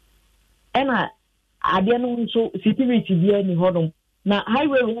ena ade no so security bi ni hodom na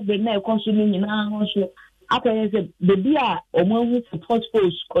highway robbery na e konso ni nyina ho so akọye se baby a omo hu support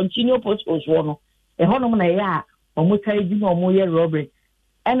post continue post wono ehon na ya omo tai bi na omo ye robbery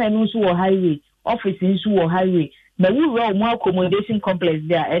ena no so wo highway office nso wo highway na we ro mo accommodation complex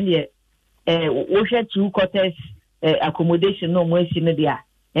there and wo share two quarters accommodation no mo esi no there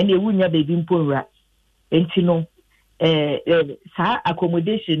and wunya baby mpora enti no sa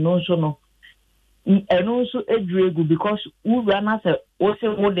accommodation no so no eno so edregu because we run as o se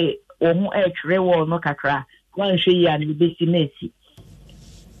wo de omo etwere wo no kakra wan hwe ya ne besi nesi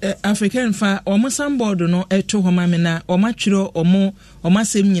African fa omo samboard no eto homa me na omo twero omo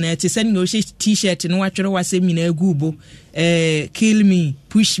asem nyina te se no t-shirt no watwero wasem nyina agubo kill me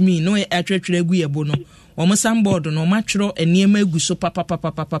push me no atwetwere agu yebo no omo samboard no matwero eniema agu so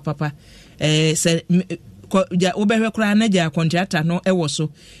papa se ja obehwe kra na ja contractor no ewo so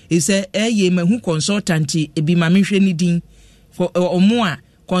ise eye mahu consultant e bi ma mehwe ni din for omo a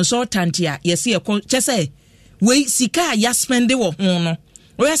consultant ya yesi chese we sika ya spende wo ho no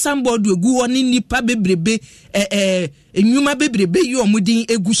we somebody egu oni nipa bebrebe enwuma bebrebe yi omudin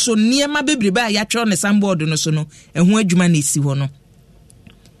egu so niema bebrebe a ya twere ne somebody no so no ehu adwuma na esi ho no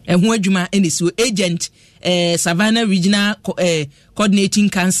ehu adwuma enesi agent Savannah Regional Coordinating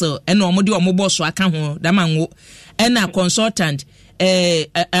Council ena omode omoboso aka ho damanwo ena consultant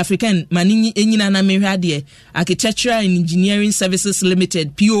African mani enyina na mehwade Architectural and Engineering Services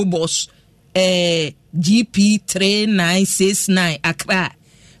Limited PO Boss GP3969 Accra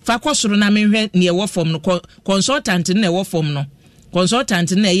fa kwosoro na mehwe ne ewo form no consultant na ewo form no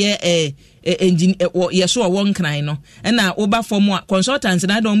consultant na ye engineer yeso won kran no na oba form a consultant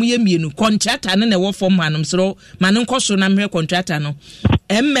na do mo ye mienu contractor na ewo form hanom so man nkoso na mehwe contractor no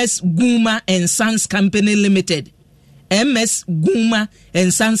MS Guma and Sons Company Limited MS Guma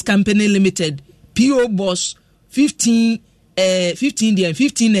and Sons Company Limited PO Boss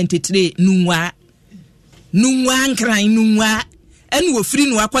 1593 Nunwa nkran nunwa enu wo free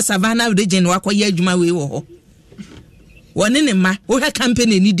no akwa Savannah region wakwa ye adwuma we wo ho woni ne ma wo ha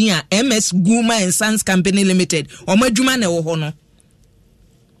company ni din a MS Guma and Sons Company Limited omo adwuma na wo ho no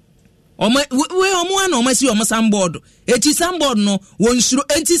omo na omo si omo samboard eti samboard no won suro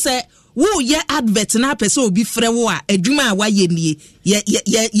enti se wo ye advert na pese obi frɛ wo a adwuma a wa ye nie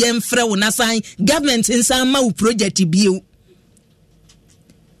ye mfrɛ wo na san government nsan ma wo project bio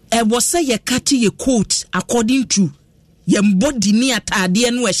was say ye kati ye quote according to ye body ni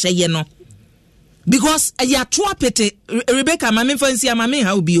atade no ehye ye no because ya to apete Rebecca mame fancy amame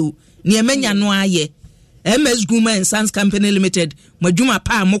ha obi o ne emenya no aye MS Guma and Sons Company Limited madwuma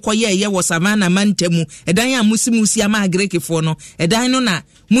pa mokoye ye wo Savannah mantemu edan a musimusi ama agrekefo no edan no na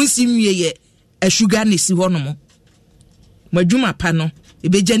munsimwie ye sugar ne si hono mo madwuma pa no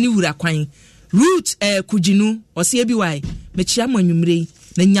ebeja ni wura kwan root kujinu ose bi wai mechia manwumre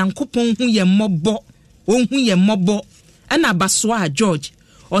na nyankopon hu ye mmobbo onhu ye mmobbo ana basoa George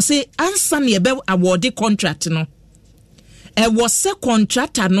or say answer ne be award contract no was say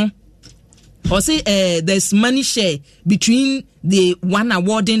contractor no or say there's money share between the one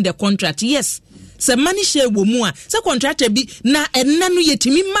awarding the contract yes say money share wo mu a say contractor bi na enna no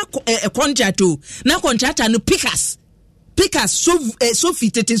yetimi ma contract o na contractor no pickers so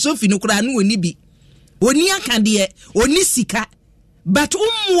fitete so fi no kura no oni bi oni aka de oni sika but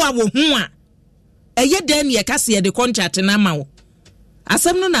umwa wo ho a eye den ye kase ye de contract na ma wo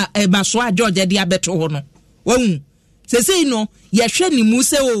asem no na baso a George de abeto ho no wahu sesei no ye hwe ni mu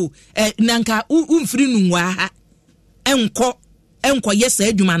se o nanka umfiri nu wa ha enko yesa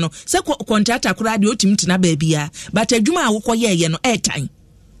adwuma no se contractor kura de otimtina ba bia but adwuma a wo ye no tan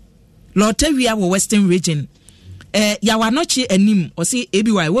lotawia wo Western Region ya wanochi anim o se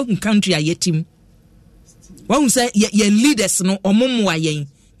ebi wa wo country a yetim wahu se ye leaders no omomo wa yen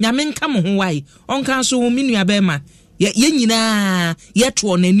nyame nka mo ho wai onka so mi nua be ma ye nyina ye to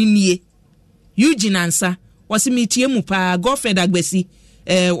onaninie Eugene Ansa wose metie mu pa Godfred Agbesi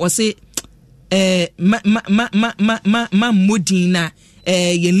wose ma modina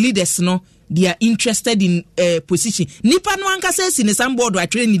ye leaders no they are interested in position nipa no anka se si ne samboard wa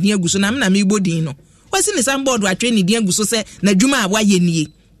train ni aguso na me bodin no wose ne samboard wa train ni aguso se na dwuma a wa ye nie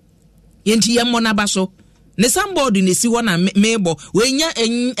yenti ye mo na ba so ne sandboard ne si ho na mebo we nya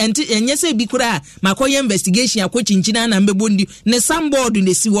enye se bi kura makoye investigation akochinchina na mbebo ndi ne sandboard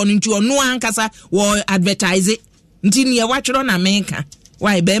ne si ho nti ono ankasa wo advertise nti ne watwero na menka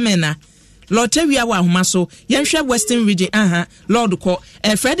why be mena Lotteria wa homa so yenhwe Western Region Lord ko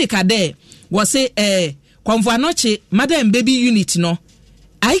Freddy Kade wo se konvo anoche madam baby unit no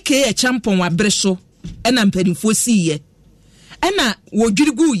IK champion wa breso ena mpanimfo siye ena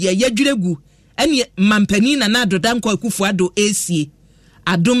wodwirigu ye yadwiregu ene mampani na adoda nkwa akufu ado AC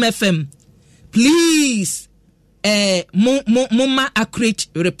Adom FM please mumma accurate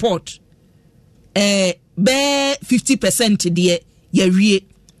report be 50% de yawie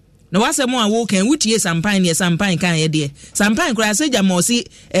na wasemo a wo kan wutie sampan ne sampan kan ye de sampan kura se jama si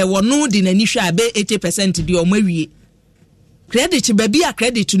wono de nani hwa be 80% de o mawie credit baby a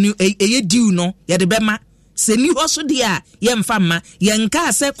credit nu eye due no ye de bema se ni ho so de a ye mfa ma ye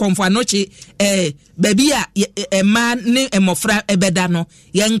nka se konfo anoche baby a ma ne emofra ebeda no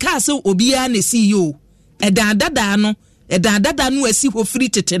ye nka se obi a ne CEO edan dada no asi ho free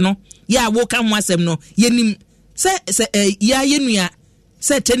tete no ya wo kan ho asem no yenim se ya yenua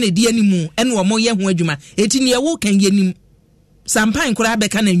se tenedi animu ene wo mo ye ho adwuma eti ne wo kan yenim sampan kura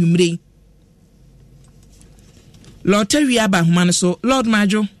beka na nwumre Lord Terry aba homa so Lord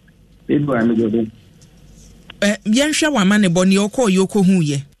Majo ebu amegode yenhwe wa ma ne boni yoko hu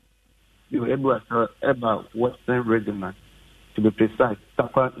ye you ebu asa eba Western Region to be precise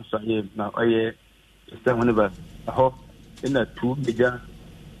takwa nsaye na oye say whenever in a two major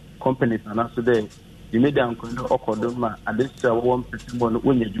companies and also there you made them okodoma and this one person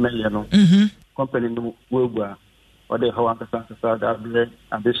when you no company no wo or the how ankasa that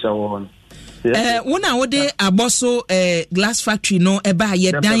and this one wona wode aboso glass factory no eba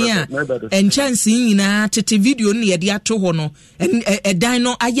ye dan a enchance nyina tete video no ye de ato ho no dan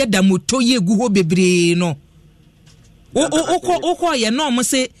no ayeda moto ye gu ho bebre no o ye no mo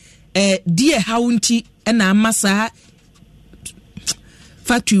se die haunti na amasa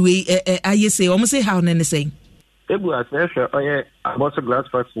factory we aye say o mo say how na say ebu asesha oye aboso glass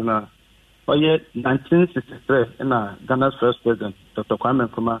factory na oye 1963 na Ghana's first president Dr. Kwame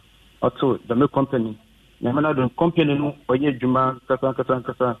Nkrumah auto the company na mana don company no oye juma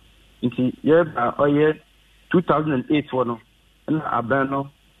kasa nti ye ba oye 2008 wono na aban no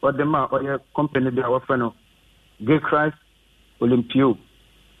odema oye company bi a wofa no Gay Christ Olympio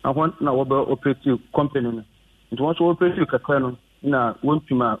I want na woba operative company no nti won so operative kakra no na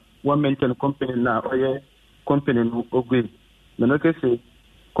wontuma one maintain company na oye company no ogwe na no kese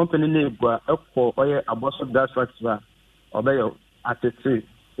company na egwa ekọ oye aboso gas factory obeyo atete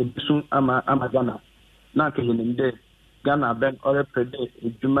ebisun ama Ghana na ke yeninde Ghana ben ore prede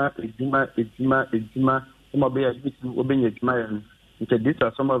ejuma mo be bisu obenye ejuma yan nke these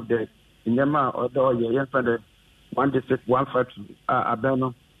are some of the nyama other ye yan for the one district one factory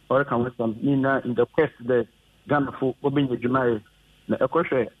abeno or can with some nina in the quest the Ghana for obenye ejuma na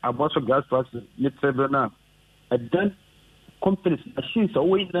ekwohwe aboso gas factory little na then companies machines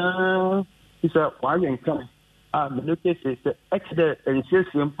away na isa wayen kan the new case is the extra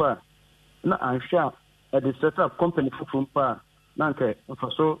NCSM pa na ansha at the set up company for pa na nke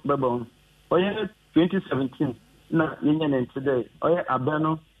so bebon oye 2017 na yenye today oye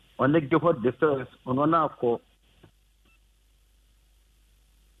abano on the hot distance on na ko.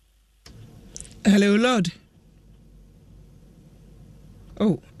 Hello Lord.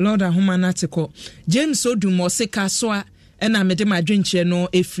 Oh Lord ahumanatiko James Odumo seka soa ena mede madwenche no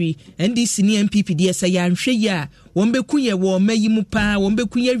efri NDC ni MPP de esa ya nhwe ya wombeku ye wo mayimu pa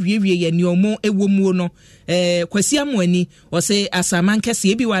wombeku ye wiewie ye ne omo ewomu no kwasi amani o se asaman kese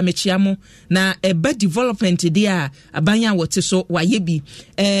ebi wa mechiamo na eba development de a abanya wote so waye bi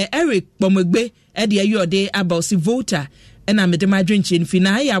Eric Bomegbe e de ayode about si voter ena mede madwenche nfi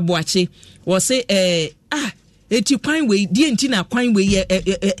na ya aboache wo se eti kwan we die nti na kwan we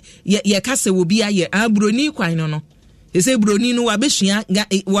ye kase wo bia ye abroni kwan no ese broni no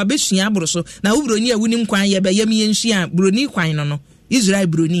wabesua abroso na wo broni awunim kwan ye be yam yenhia broni kwan no Israel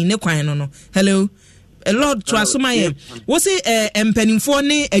broni ne kwan no hello Lord to asoma ye wo se empanimfo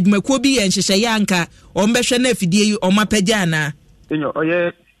ne adwumakuo bi ye nhyehyɛ ya anka ombehwe na afidie yi omapagya na enyo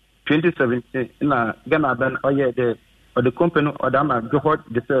oye 2017 na Ghana ban oye the company odama Johor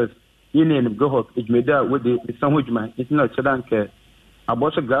Details yini Johor ejmeda with the sanhojuma it's not chedanke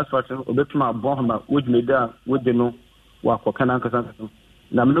aboso gas factory obetuma bonhama ejmeda with the no wa kokana nkasa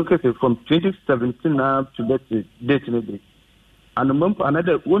na mloke from 2017 now to that date today and month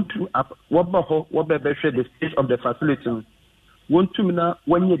another want to wabaho wabebehwe the state of the facility want to na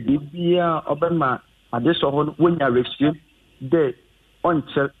wanye bibia obema adeso ho wanya receive the on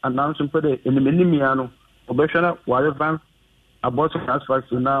check announcement for the enimia no obeshana whatever about class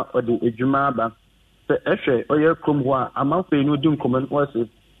factory now or the ejuma ba se ehwe oye krom ho a amanfo no dum comment was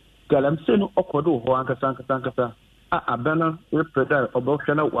galamse no okodo ho ankasa abana we preda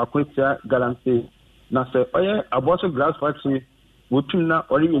obeshana wakwetia galamse na se oye about glass factory wotum na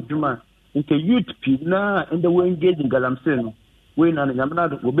ori ejuma nke youth pi na in the way engaging galamse no we na nyamna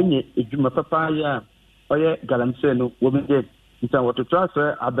do obenye ejuma papa ya oye galamse no obenye ntan what to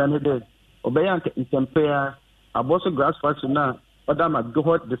transfer abana de obeya ntempea aboso grass factory na other ma go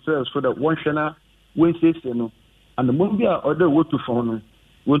hot the sales for the one shana when say no and the mombia other wo to phone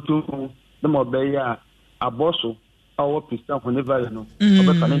wo to the mobeya aboso our pista whenever no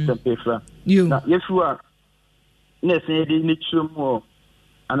obefa ntempea na yesua na say the nichumo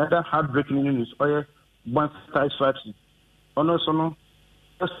another heartbreaking news oye one size factory ono so no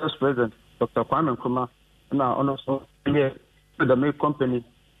first president Dr. Kwame Nkrumah na ono so the main company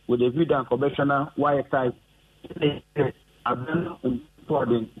with a view that conventional wire type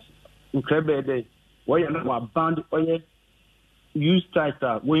important incredible day why you band oil use type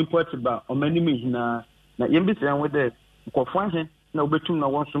we imported by or many means na yembisi and with the confusion na obetum na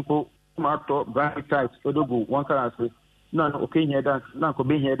one simple matter brand type odogo one currency no okay here that na ko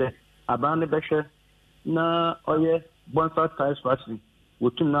be here there aband be na oil bonsa type factory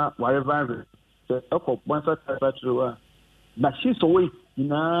wotum na whatever the eko bonsa type factory but she's away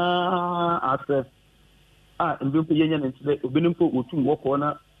na after mbimpo yenya ntle obinimpo otum woko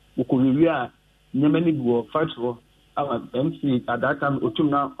na okoriwi a nyemani buo factory our MC at that time otum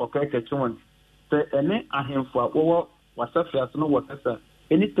na okeke chon se ene ahemfo a wo wasafia so no wakasa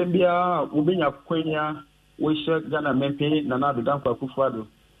anytime bia obenya kwanya we share Ghana mempe na na do dankwa kufuado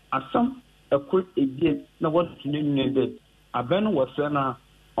asam ekwe edie na what tunenende abeno wose na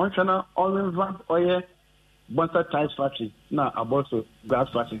onchana all oye bonsa tiles factory na aboso glass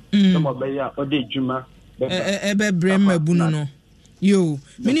factory some be ya ode juma ebe brema bunu no yo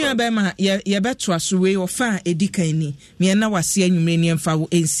mini aba ma ye beto asowe ofa edikan ni me na wase anwumre ni emfa wo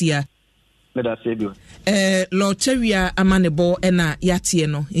ensia me da se bio lo chawia amanebo na yate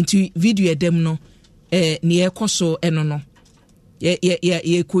no nti video edem no ne ekoso eno no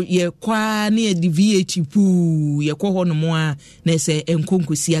ye kwa ne di VH pu ye kɔ hɔ no mo a na se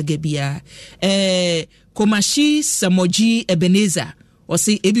enkonkosi agabia Komashi Samoji Ebenezer or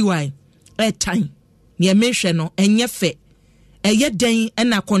say ebiwai time near mention no enye fe eye den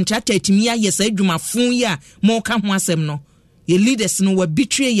na contractor timi ya yesa adwuma fun ya mo ka ho asem no ye leaders no were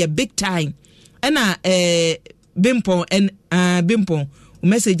betray ye big time na Bimpon and Bimpon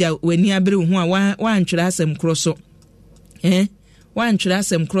message wani abere hu a wa antwere asem kroso wan twere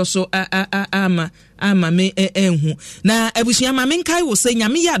asem kroso ama me enhu na abusia ma menkai wo se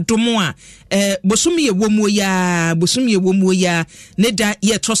nyame ya domo a bosumi ye womu ya ne da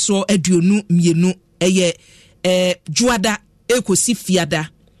ye toso aduonu mienu eye juada ekosi fiada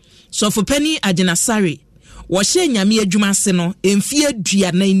so for penny agenasare wo hye nyame adwuma se no emfie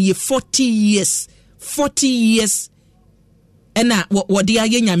aduana nie 40 years ena wodi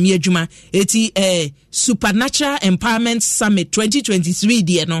aye nyame adwuma eti Supernatural Empowerment Summit 2023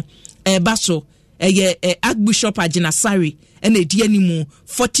 die no baso Archbishop Agenasari ena die animu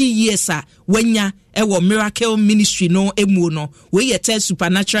 40 years a wanya ewo Miracle Ministry no emu no we yete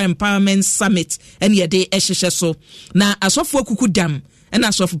Supernatural Empowerment Summit ena yede ehhehye so na asofo akuku dam ena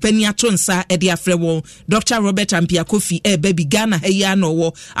asofo pani atonsa ede afre won Dr. Robert Ampia Kofi baby Ghana heya no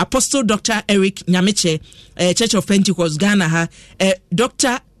wo Apostle Dr. Eric Nyameche Church of Pentecost Ghana ha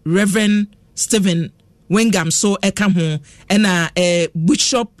Dr. Reverend Stephen Wengam so eka ho ena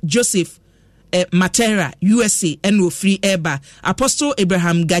Bishop Joseph Matera USA eno free eba Apostle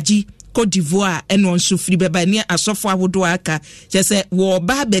Abraham Gaji Cote d'Ivoire eno nso free beba ni asofo ahodo aka chese wo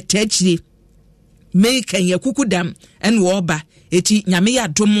ba betachiri make ye kukudam en wo ba eti nyame ya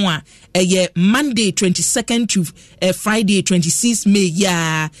domo a eye Monday 22nd to Friday 26 May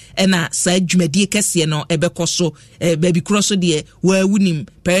ya ena sa dwumadie kese no ebekoso baby cross de wa wunim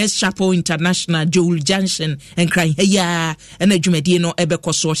Paris Chapel International Joel Junction en kran ya ena dwumadie no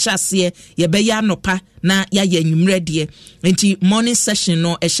ebekoso hyase ye be ya nopa na ya anwumre de enti morning session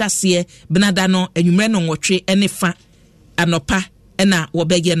no hyase benada no anwumre no nwotwe ene fa anopa ena wo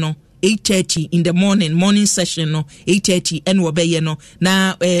bege no 8:30 in the morning session no 8:30 and wobeye no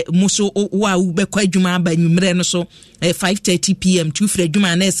na muso wa ubekwa adwuma ba nwumre no so 5:30 pm tu fra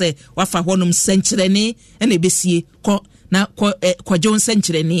adwuma na ese wafa honum senkyerene na ebesie ko na kwa John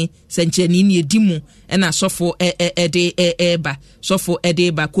senkyerene ni edimu na asofo eba sofo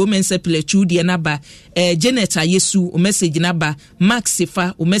eba ko mense pletu de na ba Janet Ayesu o message na ba Max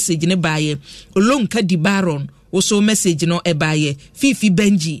Sifa o message ne ba ye Olonka di Baron also message no ebaye Fifi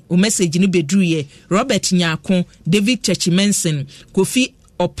Benji o message no bedruye Robert Nyako David Chechimenson Kofi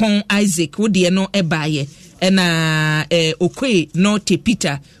Opon Isaac wo de no ebaye na okwe no te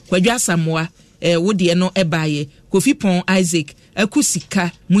Peter Kwadwa Samoa wo de no ebaye Kofi Pon Isaac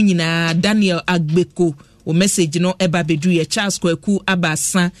akusika munyina Daniel Agbeko o message no eba bedruye Charles Kwaku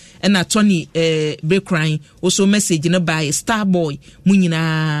Abasa na Tony Bekran also message no by Starboy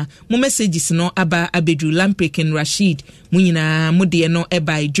munyina mo messages no aba abedu Lamprekin Rashid munyina mo de no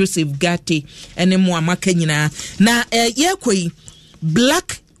eba Joseph Gate ene mo amaka nyina na yekoi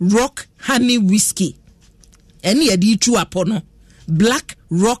Black Rock Honey Whiskey ene yedi tu apono Black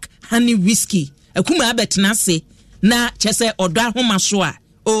Rock Honey Whiskey akuma abetena se na chese odo ahoma so a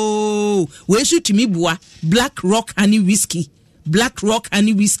we shoot me bua Black Rock Honey Whiskey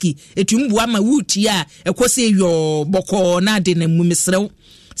etumbua ma wuti a ekose yo boko na de na mumesrew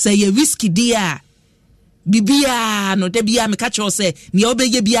say ye whiskey dia bibia no de bia me ka cho say ne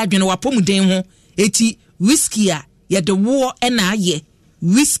obeye bia adwene wapom den ho eti whiskey a ye de wo na aye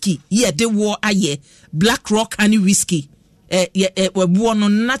whiskey ye de wo aye Black Rock Honey Whiskey wo no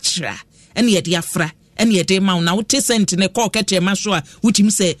natural ene ye de afra ene ye de ma na wote sent ne call kete ma so a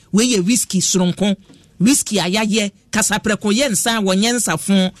wutim say we ye whiskey soronko whiskey ayaye kasapreko yensa wonyensa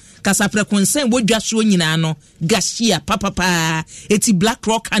fon kasapreko nsen bodwa so nyina no gashia papa eti Black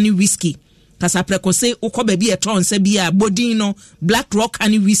Rock Honey Whiskey kasapreko se ukoba bi eton se bia bodin no Black Rock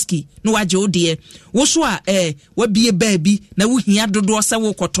Honey Whiskey no waje ode wo so a wabie baabi na wo hia dodo se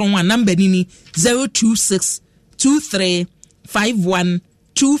wo koton a number nini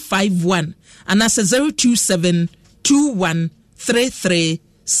 0262351251 anase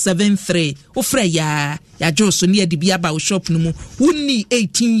 0272133373 ofre ya Joso ni edibia ba shop no mu wuni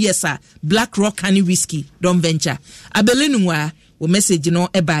 18 years a Black Rock Honey Whiskey don venture abelenwa wo message no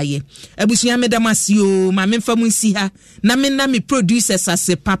ebaye abusua medamasi o ma memfa mu nsi ha na me na me producers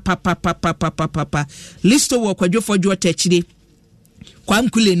ase papa listo wo kwadwofodwo tachire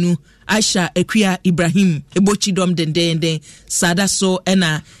kwamkulenu Aisha Ekwia Ibrahim ebochi dom dendenden sada so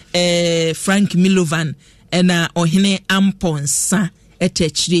ena Frank Milovan ena ohene Amponsa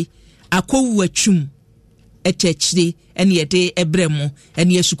etachire akowu atwum etachire ene yede ebremo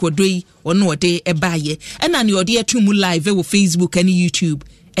ene yasukodoi ono ode ebaye ena ne ode atum live wo Facebook and YouTube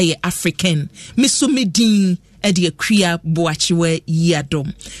eye African misomedin ede Ekwia Boachiwe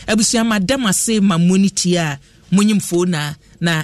Yadom abusia madam ase mamoniti a monyimfo na